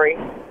story.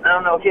 I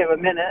don't know if you have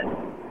a minute.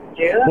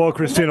 Well,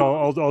 Christine,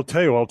 I'll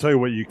tell you. I'll tell you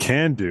what you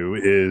can do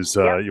is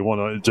you want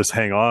to just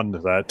hang on to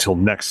that till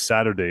next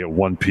Saturday at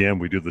 1 p.m.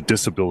 We do the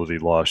disability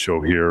law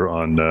show here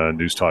on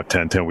News Talk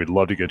 1010. We'd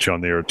love to get you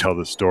on there and tell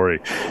the story.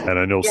 And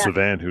I know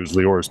Sivan, who's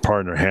Lior's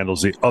partner,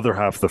 handles the other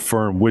half of the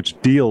firm,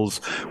 which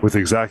deals with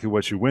exactly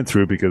what you went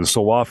through, because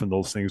so often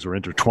those things are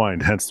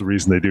intertwined. Hence the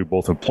reason they do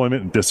both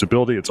employment and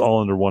disability. It's all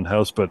under one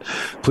house. But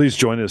please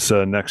join us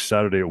next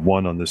Saturday at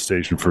 1 on this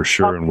station for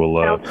sure, and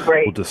we'll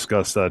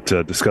discuss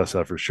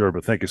that for sure.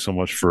 But thank you so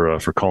much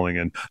for calling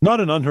in. Not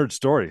an unheard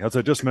story. As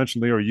I just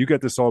mentioned, Lior, you get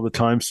this all the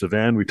time.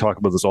 Sivan, we talk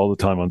about this all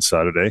the time on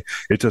Saturday.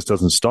 It just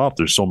doesn't stop.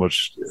 There's so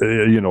much,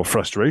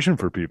 frustration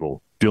for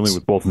people dealing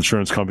with both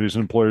insurance companies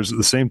and employers at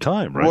the same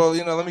time, right? Well,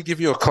 let me give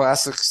you a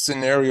classic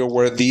scenario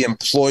where the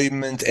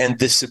employment and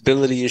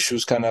disability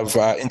issues kind of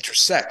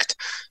intersect.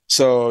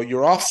 So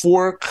you're off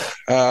work,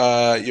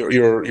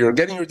 you're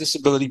getting your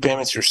disability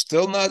payments, you're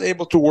still not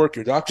able to work,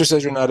 your doctor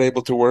says you're not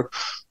able to work.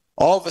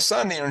 All of a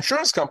sudden, your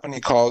insurance company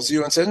calls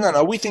you and says,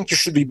 no, we think you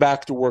should be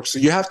back to work. So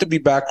you have to be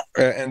back,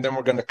 and then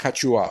we're going to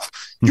cut you off.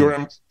 Mm-hmm. Your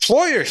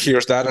employer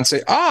hears that and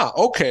say,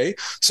 okay,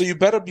 so you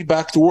better be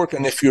back to work.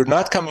 And if you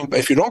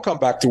don't come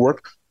back to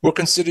work, we'll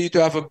consider you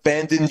to have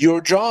abandoned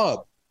your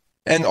job.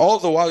 And all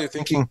the while you're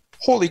thinking,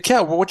 holy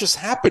cow, what just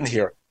happened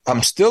here?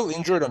 I'm still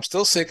injured. I'm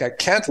still sick. I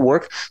can't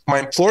work. My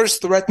employer's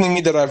threatening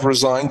me that I've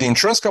resigned. The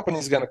insurance company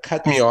is going to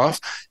cut me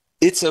off.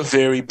 It's a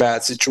very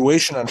bad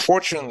situation.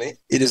 Unfortunately,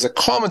 it is a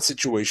common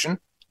situation,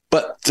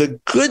 but the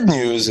good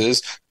news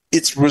is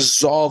it's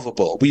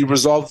resolvable. We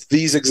resolve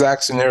these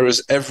exact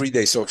scenarios every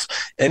day. So if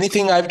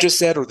anything I've just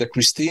said or that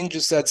Christine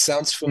just said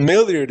sounds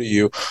familiar to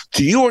you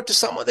or to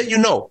someone that you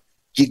know,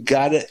 you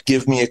got to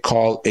give me a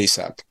call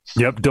ASAP.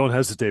 Yep. Don't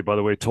hesitate. By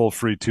the way, toll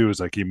free too, as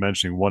I keep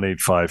mentioning,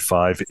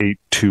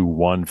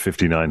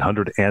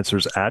 1-855-821-5900.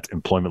 Answers at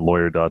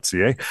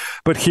employmentlawyer.ca.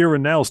 But here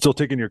and now, still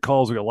taking your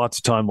calls. We got lots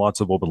of time, lots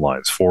of open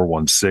lines.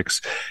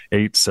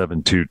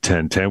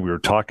 416-872-1010. We were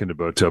talking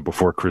about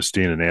before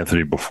Christine and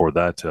Anthony, before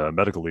that,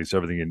 medical leaves,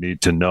 everything you need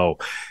to know.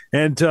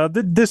 And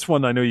this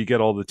one I know you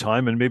get all the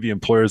time, and maybe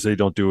employers, they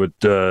don't do it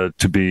to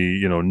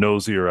be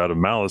nosy or out of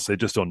malice. They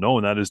just don't know.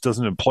 And that is, does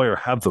an employer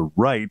have the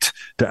right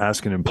to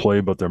ask an employee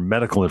about their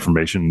medical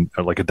information,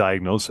 like a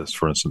diagnosis,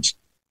 for instance?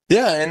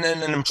 Yeah, and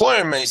then an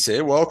employer may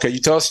say, well, okay, you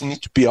tell us you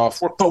need to be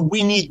off work, but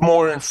we need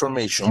more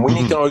information. We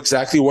need to know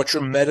exactly what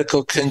your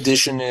medical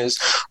condition is.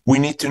 We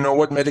need to know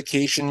what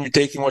medication you're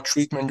taking, what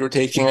treatment you're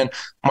taking. And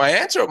my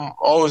answer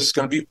always is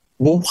going to be,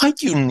 Well, why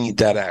do you need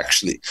that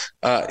actually?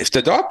 If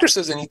the doctor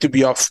says I need to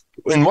be off,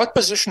 in what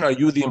position are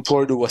you, the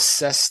employer, to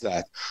assess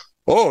that?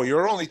 Oh,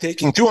 you're only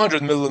taking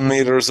 200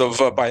 millimeters of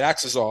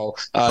biaxazole.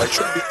 It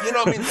should be,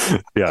 I mean,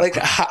 Yeah.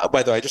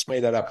 By the way, I just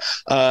made that up.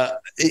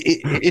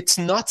 It's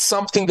not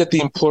something that the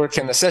employer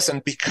can assess.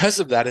 And because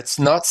of that, it's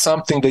not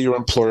something that your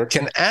employer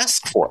can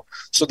ask for.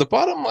 So the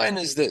bottom line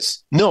is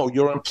this. No,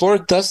 your employer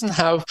doesn't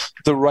have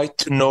the right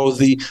to know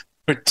the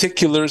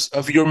particulars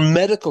of your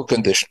medical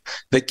condition.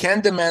 They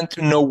can demand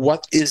to know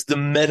what is the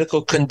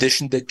medical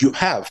condition that you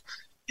have.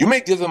 You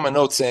may give them a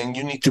note saying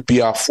you need to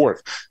be off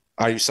work.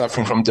 Are you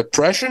suffering from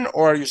depression,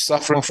 or are you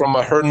suffering from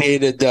a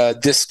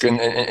herniated disc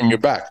in your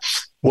back?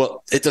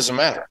 Well, it doesn't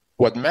matter.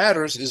 What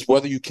matters is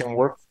whether you can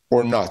work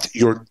or not.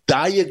 Your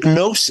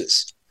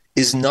diagnosis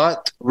is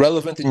not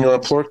relevant, and your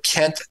employer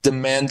can't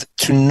demand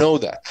to know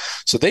that.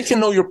 So they can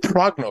know your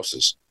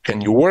prognosis.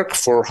 Can you work?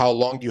 For how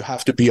long do you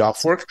have to be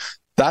off work?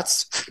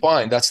 That's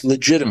fine. That's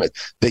legitimate.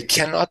 They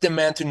cannot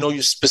demand to know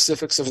your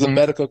specifics of the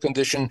medical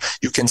condition.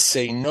 You can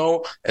say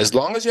no, as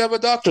long as you have a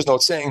doctor's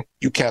note saying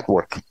you can't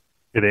work.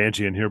 Get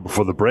Angie in here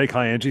before the break.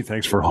 Hi, Angie.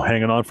 Thanks for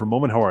hanging on for a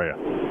moment. How are you?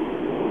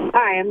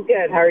 Hi, I'm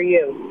good. How are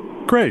you?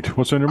 Great.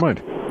 What's on your mind?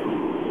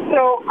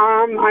 So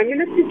I'm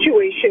in a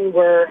situation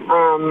where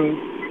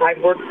I've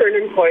worked for an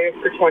employer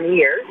for 20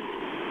 years.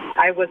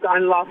 I was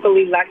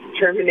unlawfully left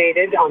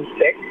terminated on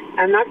sick,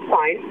 and that's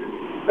fine.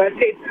 But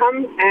they've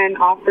come and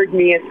offered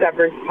me a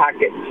severance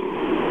package.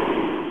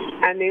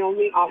 And they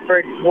only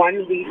offered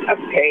 1 week of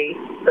pay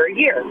per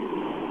year.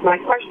 My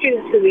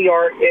question to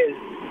Lior is,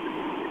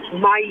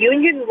 my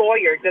union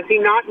lawyer, does he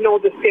not know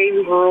the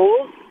same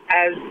rules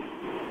as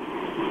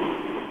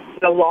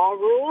the law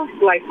rules?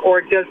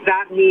 Or does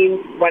that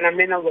mean when I'm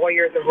in a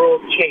lawyer, the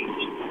rules change?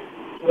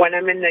 When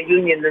I'm in the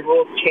union, the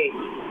rules change?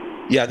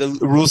 Yeah, the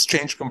rules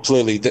change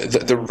completely.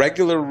 The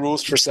regular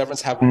rules for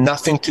severance have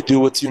nothing to do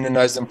with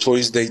unionized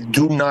employees. They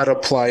do not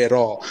apply at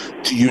all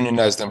to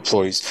unionized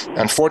employees.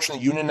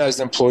 Unfortunately,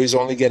 unionized employees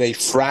only get a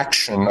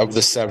fraction of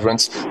the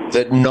severance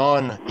that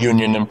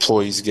non-union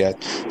employees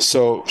get.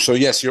 So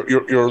yes,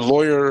 your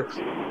lawyer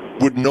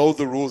would know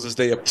the rules as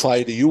they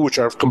apply to you, which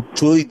are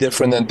completely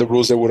different than the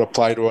rules that would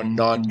apply to a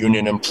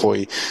non-union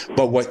employee.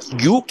 But what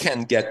you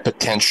can get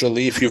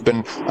potentially, if you've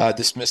been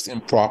dismissed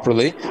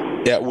improperly,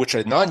 which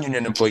a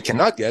non-union employee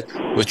cannot get,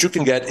 what you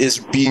can get is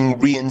being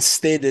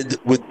reinstated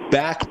with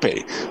back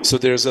pay. So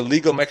there's a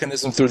legal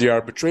mechanism through the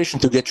arbitration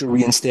to get you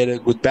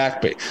reinstated with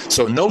back pay.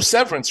 So no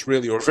severance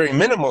really, or very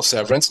minimal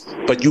severance,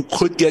 but you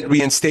could get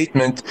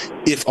reinstatement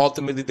if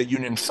ultimately the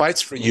union fights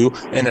for you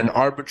and an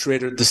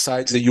arbitrator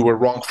decides that you were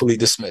wrongfully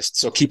dismissed.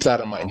 So keep that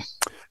in mind.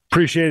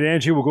 Appreciate it,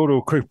 Angie. We'll go to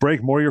a quick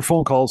break. More of your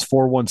phone calls,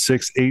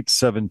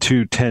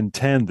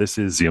 416-872-1010. This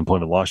is the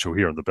Employment Law Show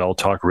here on the Bell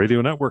Talk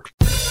Radio Network.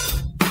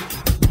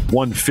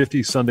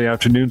 1:50 Sunday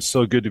afternoon.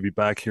 So good to be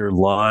back here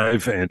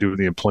live and doing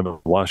the Employment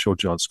Law Show.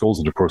 John Scholes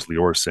and, of course,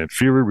 Lior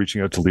Sanfiri.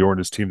 Reaching out to Lior and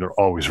his team. They're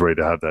always ready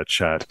to have that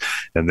chat,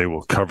 and they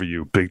will cover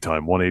you big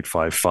time.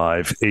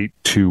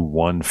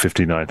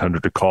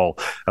 1-855-821-5900 to call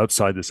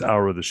outside this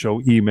hour of the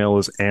show. Email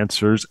is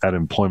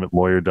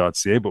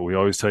answers@employmentlawyer.ca, but we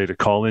always tell you to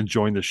call in,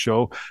 join the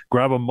show,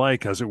 grab a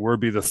mic, as it were,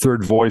 be the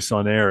third voice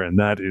on air, and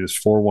that is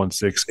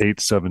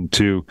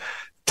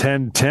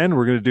 416-872-1010.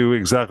 We're going to do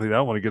exactly that.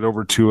 I want to get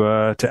over to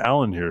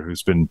Alan here,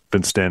 who's been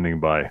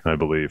standing by, I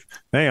believe.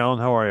 Hey, Alan,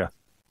 how are you?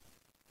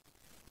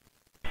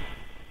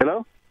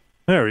 Hello?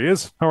 There he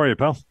is. How are you,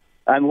 pal?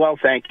 I'm well,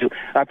 thank you.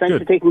 Thanks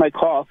Good. for taking my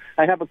call.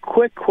 I have a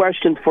quick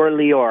question for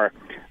Lior.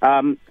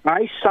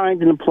 I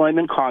signed an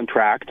employment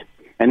contract,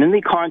 and in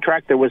the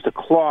contract there was a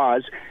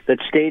clause that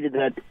stated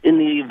that in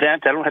the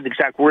event, I don't have the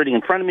exact wording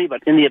in front of me,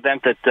 but in the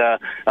event that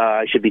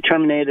I should be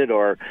terminated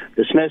or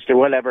dismissed or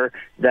whatever,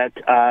 that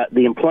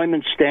the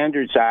Employment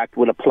Standards Act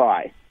would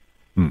apply.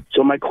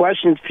 So my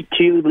question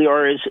to you,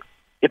 Lior, is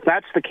if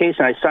that's the case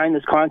and I sign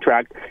this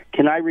contract,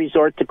 can I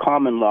resort to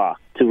common law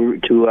to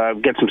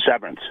get some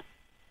severance?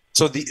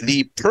 So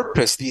the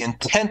purpose, the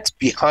intent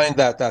behind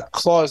that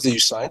clause that you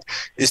signed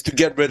is to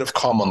get rid of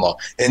common law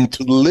and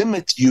to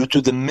limit you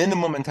to the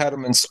minimum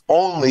entitlements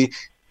only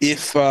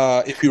if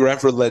you're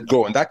ever let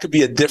go. And that could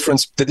be the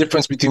difference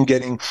between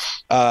getting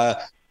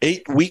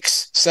 8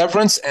 weeks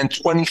severance and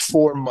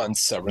 24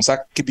 months severance.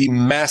 That could be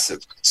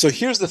massive. So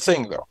here's the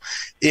thing, though.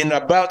 In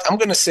about, I'm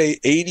going to say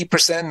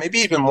 80%, maybe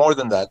even more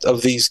than that,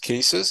 of these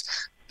cases,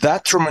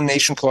 that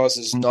termination clause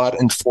is not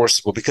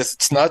enforceable because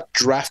it's not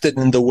drafted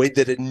in the way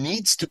that it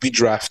needs to be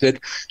drafted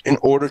in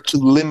order to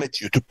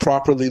limit you, to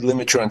properly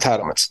limit your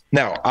entitlements.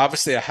 Now,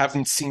 obviously, I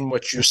haven't seen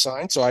what you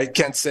signed, so I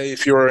can't say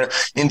if you're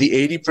in the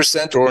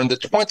 80% or in the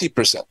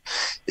 20%.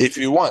 If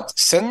you want,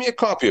 send me a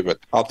copy of it.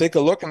 I'll take a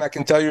look, and I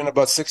can tell you in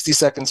about 60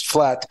 seconds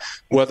flat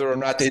whether or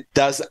not it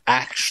does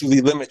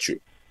actually limit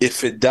you.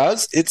 If it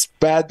does, it's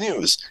bad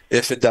news.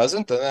 If it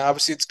doesn't, then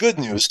obviously it's good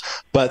news.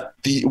 But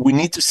we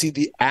need to see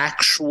the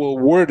actual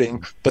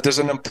wording. But there's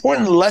an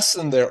important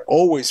lesson there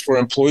always for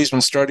employees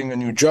when starting a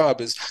new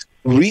job is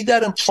read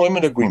that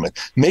employment agreement.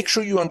 Make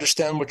sure you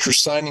understand what you're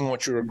signing,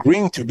 what you're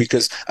agreeing to,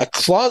 because a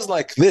clause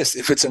like this,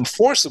 if it's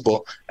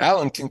enforceable,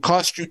 Alan, can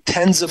cost you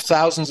tens of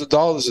thousands of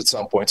dollars at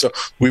some point. So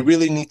we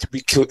really need to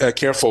be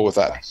careful with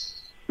that.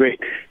 Great.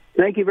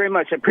 Thank you very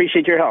much. I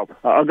appreciate your help.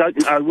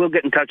 I will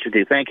get in touch with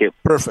you. Thank you.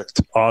 Perfect.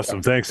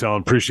 Awesome. Thanks,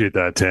 Alan. Appreciate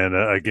that, Tan.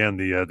 Again,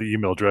 the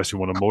email address, you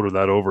want to motor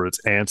that over, it's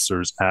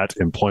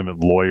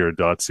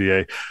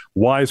answers@employmentlawyer.ca.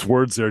 Wise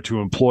words there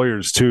to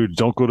employers, too.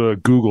 Don't go to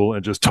Google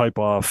and just type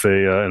off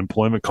an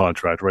employment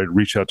contract, right?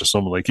 Reach out to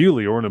someone like you,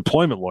 Lee, or an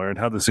employment lawyer and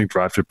have this thing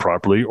drafted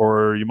properly,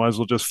 or you might as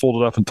well just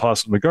fold it up and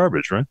toss it in the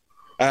garbage, right?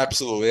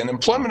 Absolutely. An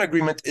employment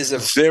agreement is a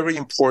very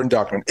important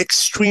document,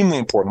 extremely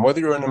important,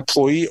 whether you're an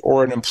employee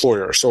or an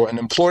employer. So an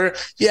employer,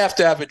 you have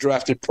to have it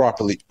drafted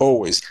properly,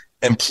 always.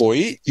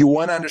 Employee, you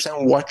want to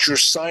understand what you're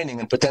signing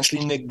and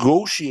potentially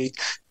negotiate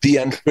the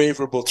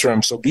unfavorable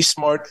terms. So be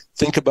smart,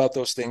 think about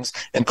those things,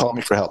 and call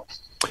me for help.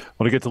 I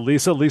want to get to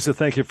Lisa. Lisa,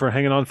 thank you for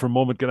hanging on for a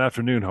moment. Good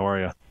afternoon. How are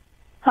you?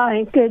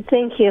 Hi, good.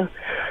 Thank you.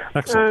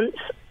 Excellent.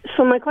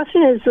 So my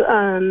question is,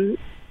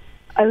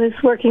 I was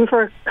working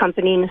for a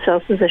company in a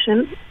sales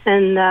position,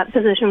 and that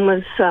position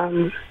was,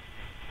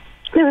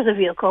 there was a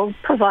vehicle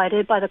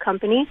provided by the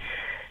company.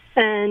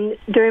 And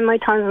during my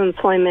time of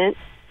employment,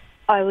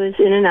 I was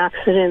in an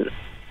accident,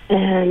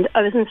 and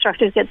I was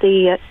instructed to get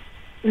the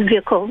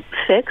vehicle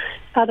fixed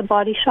at a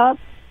body shop.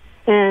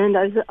 And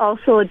I was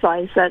also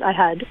advised that I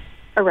had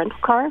a rental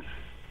car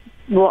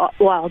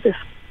while this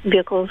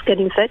vehicle was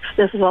getting fixed.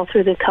 This is all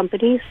through the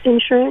company's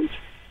insurance.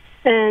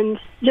 And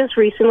just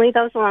recently,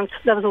 that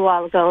was a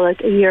while ago,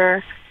 like a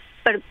year,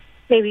 but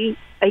maybe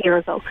a year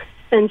ago.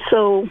 And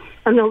so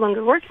I'm no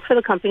longer working for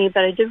the company,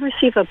 but I did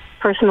receive a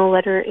personal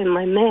letter in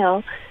my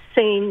mail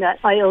saying that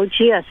I owe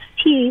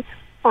GST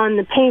on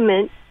the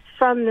payment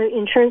from the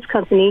insurance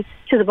company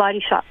to the body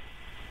shop.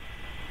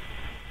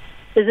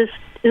 Is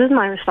this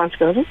my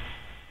responsibility?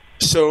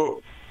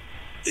 So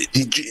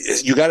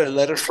you got a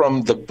letter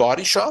from the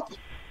body shop?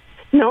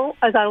 No,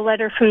 I got a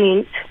letter from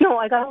the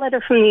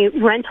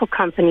rental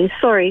company.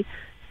 Sorry,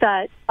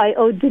 that I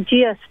owed the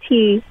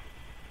GST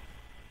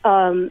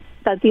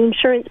that the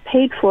insurance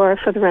paid for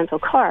the rental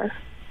car.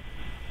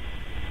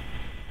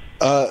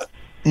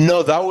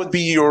 No, that would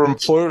be your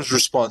employer's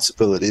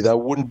responsibility. That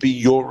wouldn't be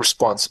your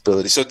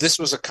responsibility. So this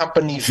was a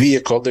company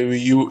vehicle that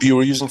you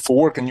were using for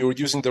work, and you were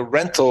using the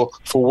rental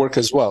for work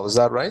as well. Is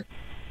that right?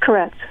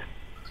 Correct.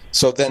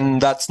 So then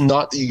that's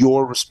not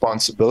your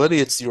responsibility.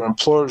 It's your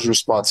employer's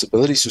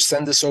responsibility. So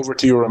send this over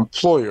to your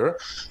employer.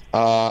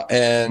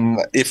 And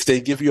if they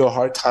give you a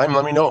hard time,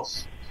 let me know.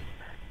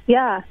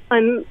 Yeah,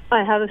 I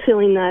have a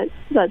feeling that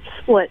that's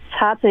what's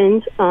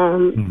happened.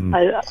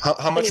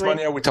 How much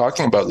money are we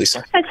talking about,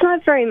 Lisa? It's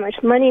not very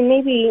much money.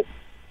 Maybe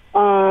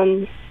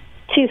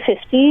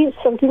 $250,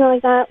 something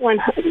like that.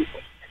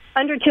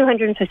 Under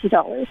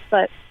 $250,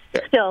 but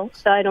still,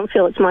 I don't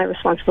feel it's my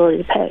responsibility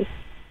to pay.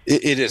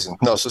 It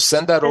isn't. No, so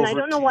send that over to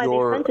your employer. And I don't know why they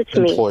sent it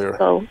to me.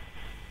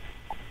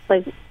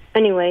 So,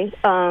 anyway,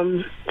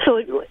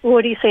 so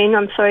what are you saying?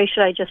 I'm sorry,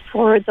 should I just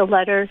forward the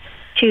letter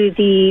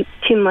to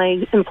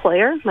my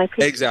employer, my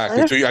previous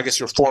Exactly. employer? To, I guess,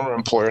 your former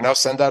employer. Now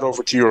send that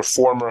over to your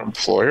former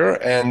employer,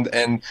 and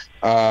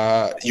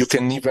you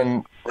can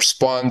even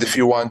respond if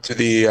you want to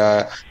the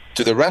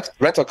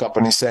rental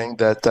company saying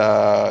that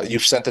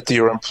you've sent it to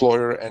your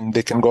employer, and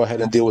they can go ahead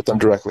and deal with them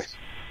directly.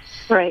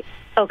 Right.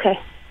 Okay.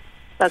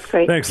 That's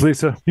great. Thanks,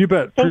 Lisa. You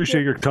bet. Thank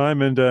Appreciate your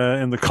time and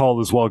the call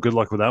as well. Good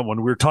luck with that one.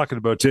 We were talking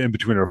about in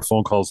between our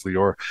phone calls,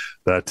 Lior,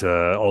 that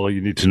all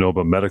you need to know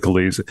about medical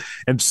leaves.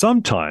 And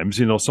sometimes,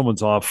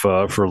 someone's off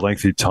for a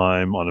lengthy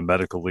time on a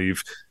medical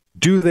leave.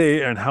 Do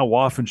they, and how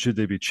often should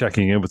they be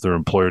checking in with their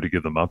employer to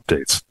give them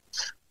updates?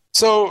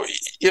 So,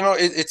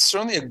 it's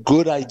certainly a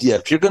good idea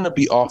if you're going to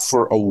be off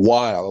for a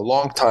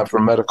long time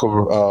for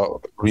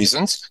medical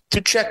reasons,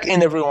 to check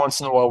in every once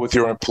in a while with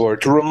your employer,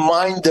 to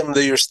remind them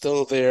that you're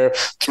still there,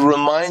 to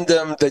remind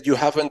them that you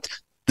haven't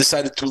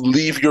decided to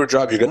leave your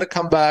job. You're going to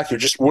come back. You're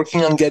just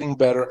working on getting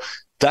better.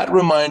 That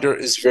reminder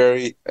is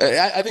I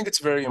think it's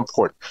very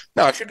important.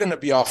 Now, if you're going to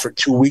be off for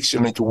 2 weeks, you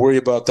don't need to worry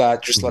about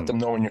that. Just let them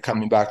know when you're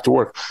coming back to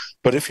work.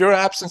 But if your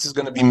absence is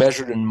going to be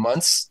measured in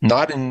months,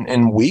 not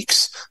in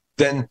weeks,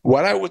 then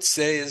what I would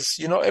say is,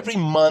 every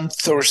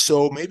month or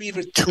so, maybe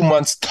even 2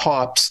 months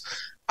tops,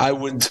 I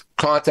would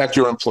contact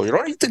your employer. You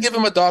don't need to give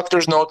them a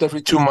doctor's note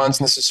every 2 months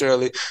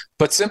necessarily,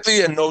 but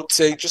simply a note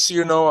saying, just so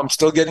you know, I'm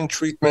still getting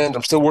treatment,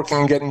 I'm still working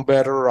on getting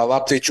better, or I'll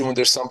update you when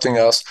there's something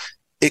else.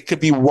 It could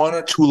be 1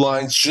 or 2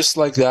 lines just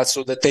like that,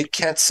 so that they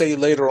can't say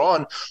later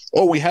on,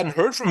 oh, we hadn't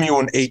heard from you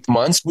in 8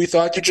 months. We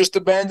thought you just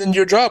abandoned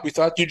your job. We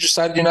thought you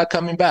decided you're not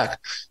coming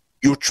back.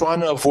 You're trying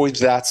to avoid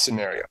that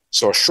scenario.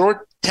 So a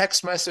short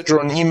text message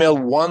or an email,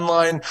 1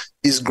 line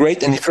is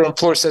great. And if your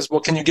employer says, well,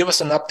 can you give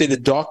us an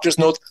updated doctor's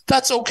note?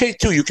 That's okay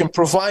too. You can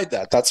provide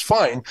that. That's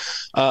fine.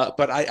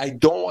 But I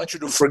don't want you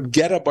to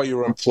forget about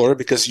your employer,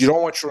 because you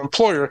don't want your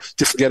employer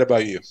to forget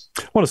about you.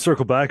 I want to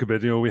circle back a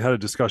bit. We had a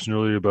discussion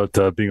earlier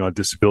about being on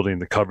disability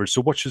and the coverage.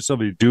 So what should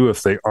somebody do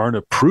if they aren't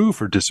approved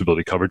for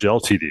disability coverage,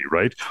 LTD,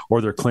 right? Or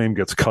their claim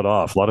gets cut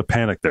off? A lot of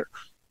panic there.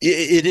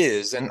 It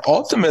is. And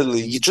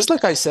ultimately, just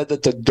like I said,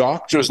 that the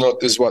doctor's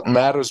note is what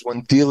matters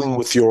when dealing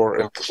with your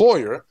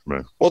employer.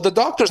 Right. Well, the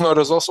doctor's note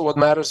is also what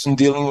matters in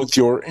dealing with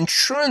your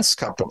insurance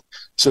company.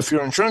 So if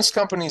your insurance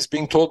company is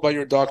being told by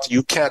your doctor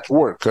you can't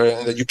work,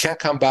 that you can't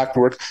come back to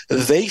work,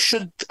 they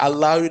should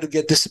allow you to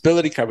get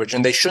disability coverage,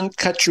 and they shouldn't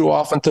cut you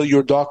off until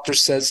your doctor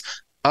says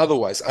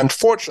otherwise.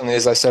 Unfortunately,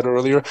 as I said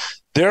earlier,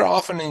 they're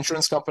often an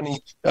insurance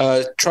company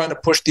trying to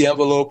push the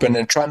envelope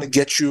and trying to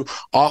get you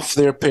off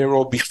their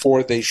payroll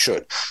before they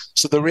should.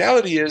 So the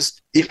reality is,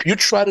 if you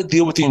try to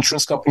deal with the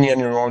insurance company on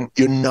your own,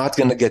 you're not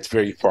going to get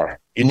very far.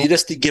 You need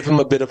us to give them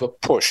a bit of a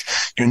push.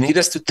 You need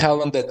us to tell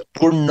them that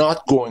we're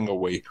not going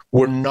away.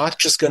 We're not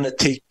just going to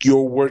take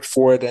your word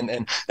for it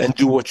and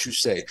do what you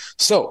say.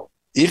 So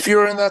if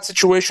you're in that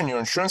situation, your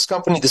insurance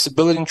company,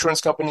 disability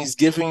insurance company is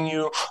giving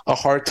you a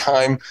hard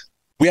time,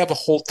 we have a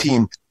whole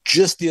team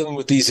just dealing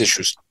with these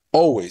issues,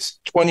 always,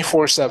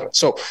 24/7.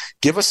 So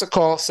give us a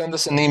call, send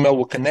us an email.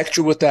 We'll connect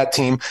you with that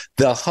team.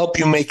 They'll help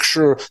you make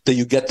sure that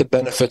you get the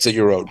benefits that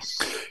you're owed.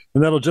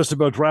 And that'll just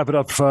about wrap it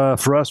up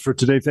for us for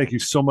today. Thank you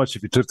so much.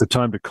 If you took the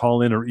time to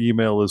call in or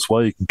email as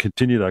well, you can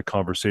continue that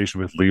conversation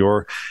with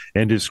Lior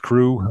and his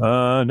crew.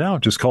 Now,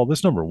 just call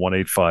this number,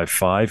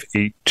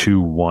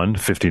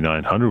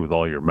 1-855-821-5900 with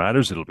all your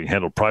matters. It'll be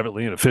handled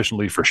privately and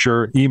efficiently for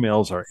sure.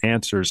 Emails are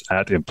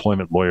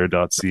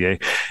answers@employmentlawyer.ca.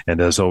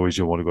 And as always,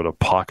 you'll want to go to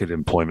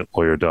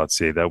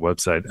pocketemploymentlawyer.ca. That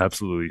website,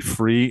 absolutely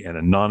free and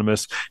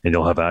anonymous, and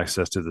you'll have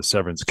access to the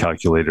severance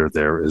calculator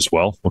there as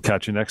well. We'll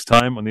catch you next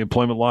time on the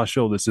Employment Law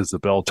Show. This is the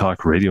Bell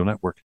Talk Radio Network.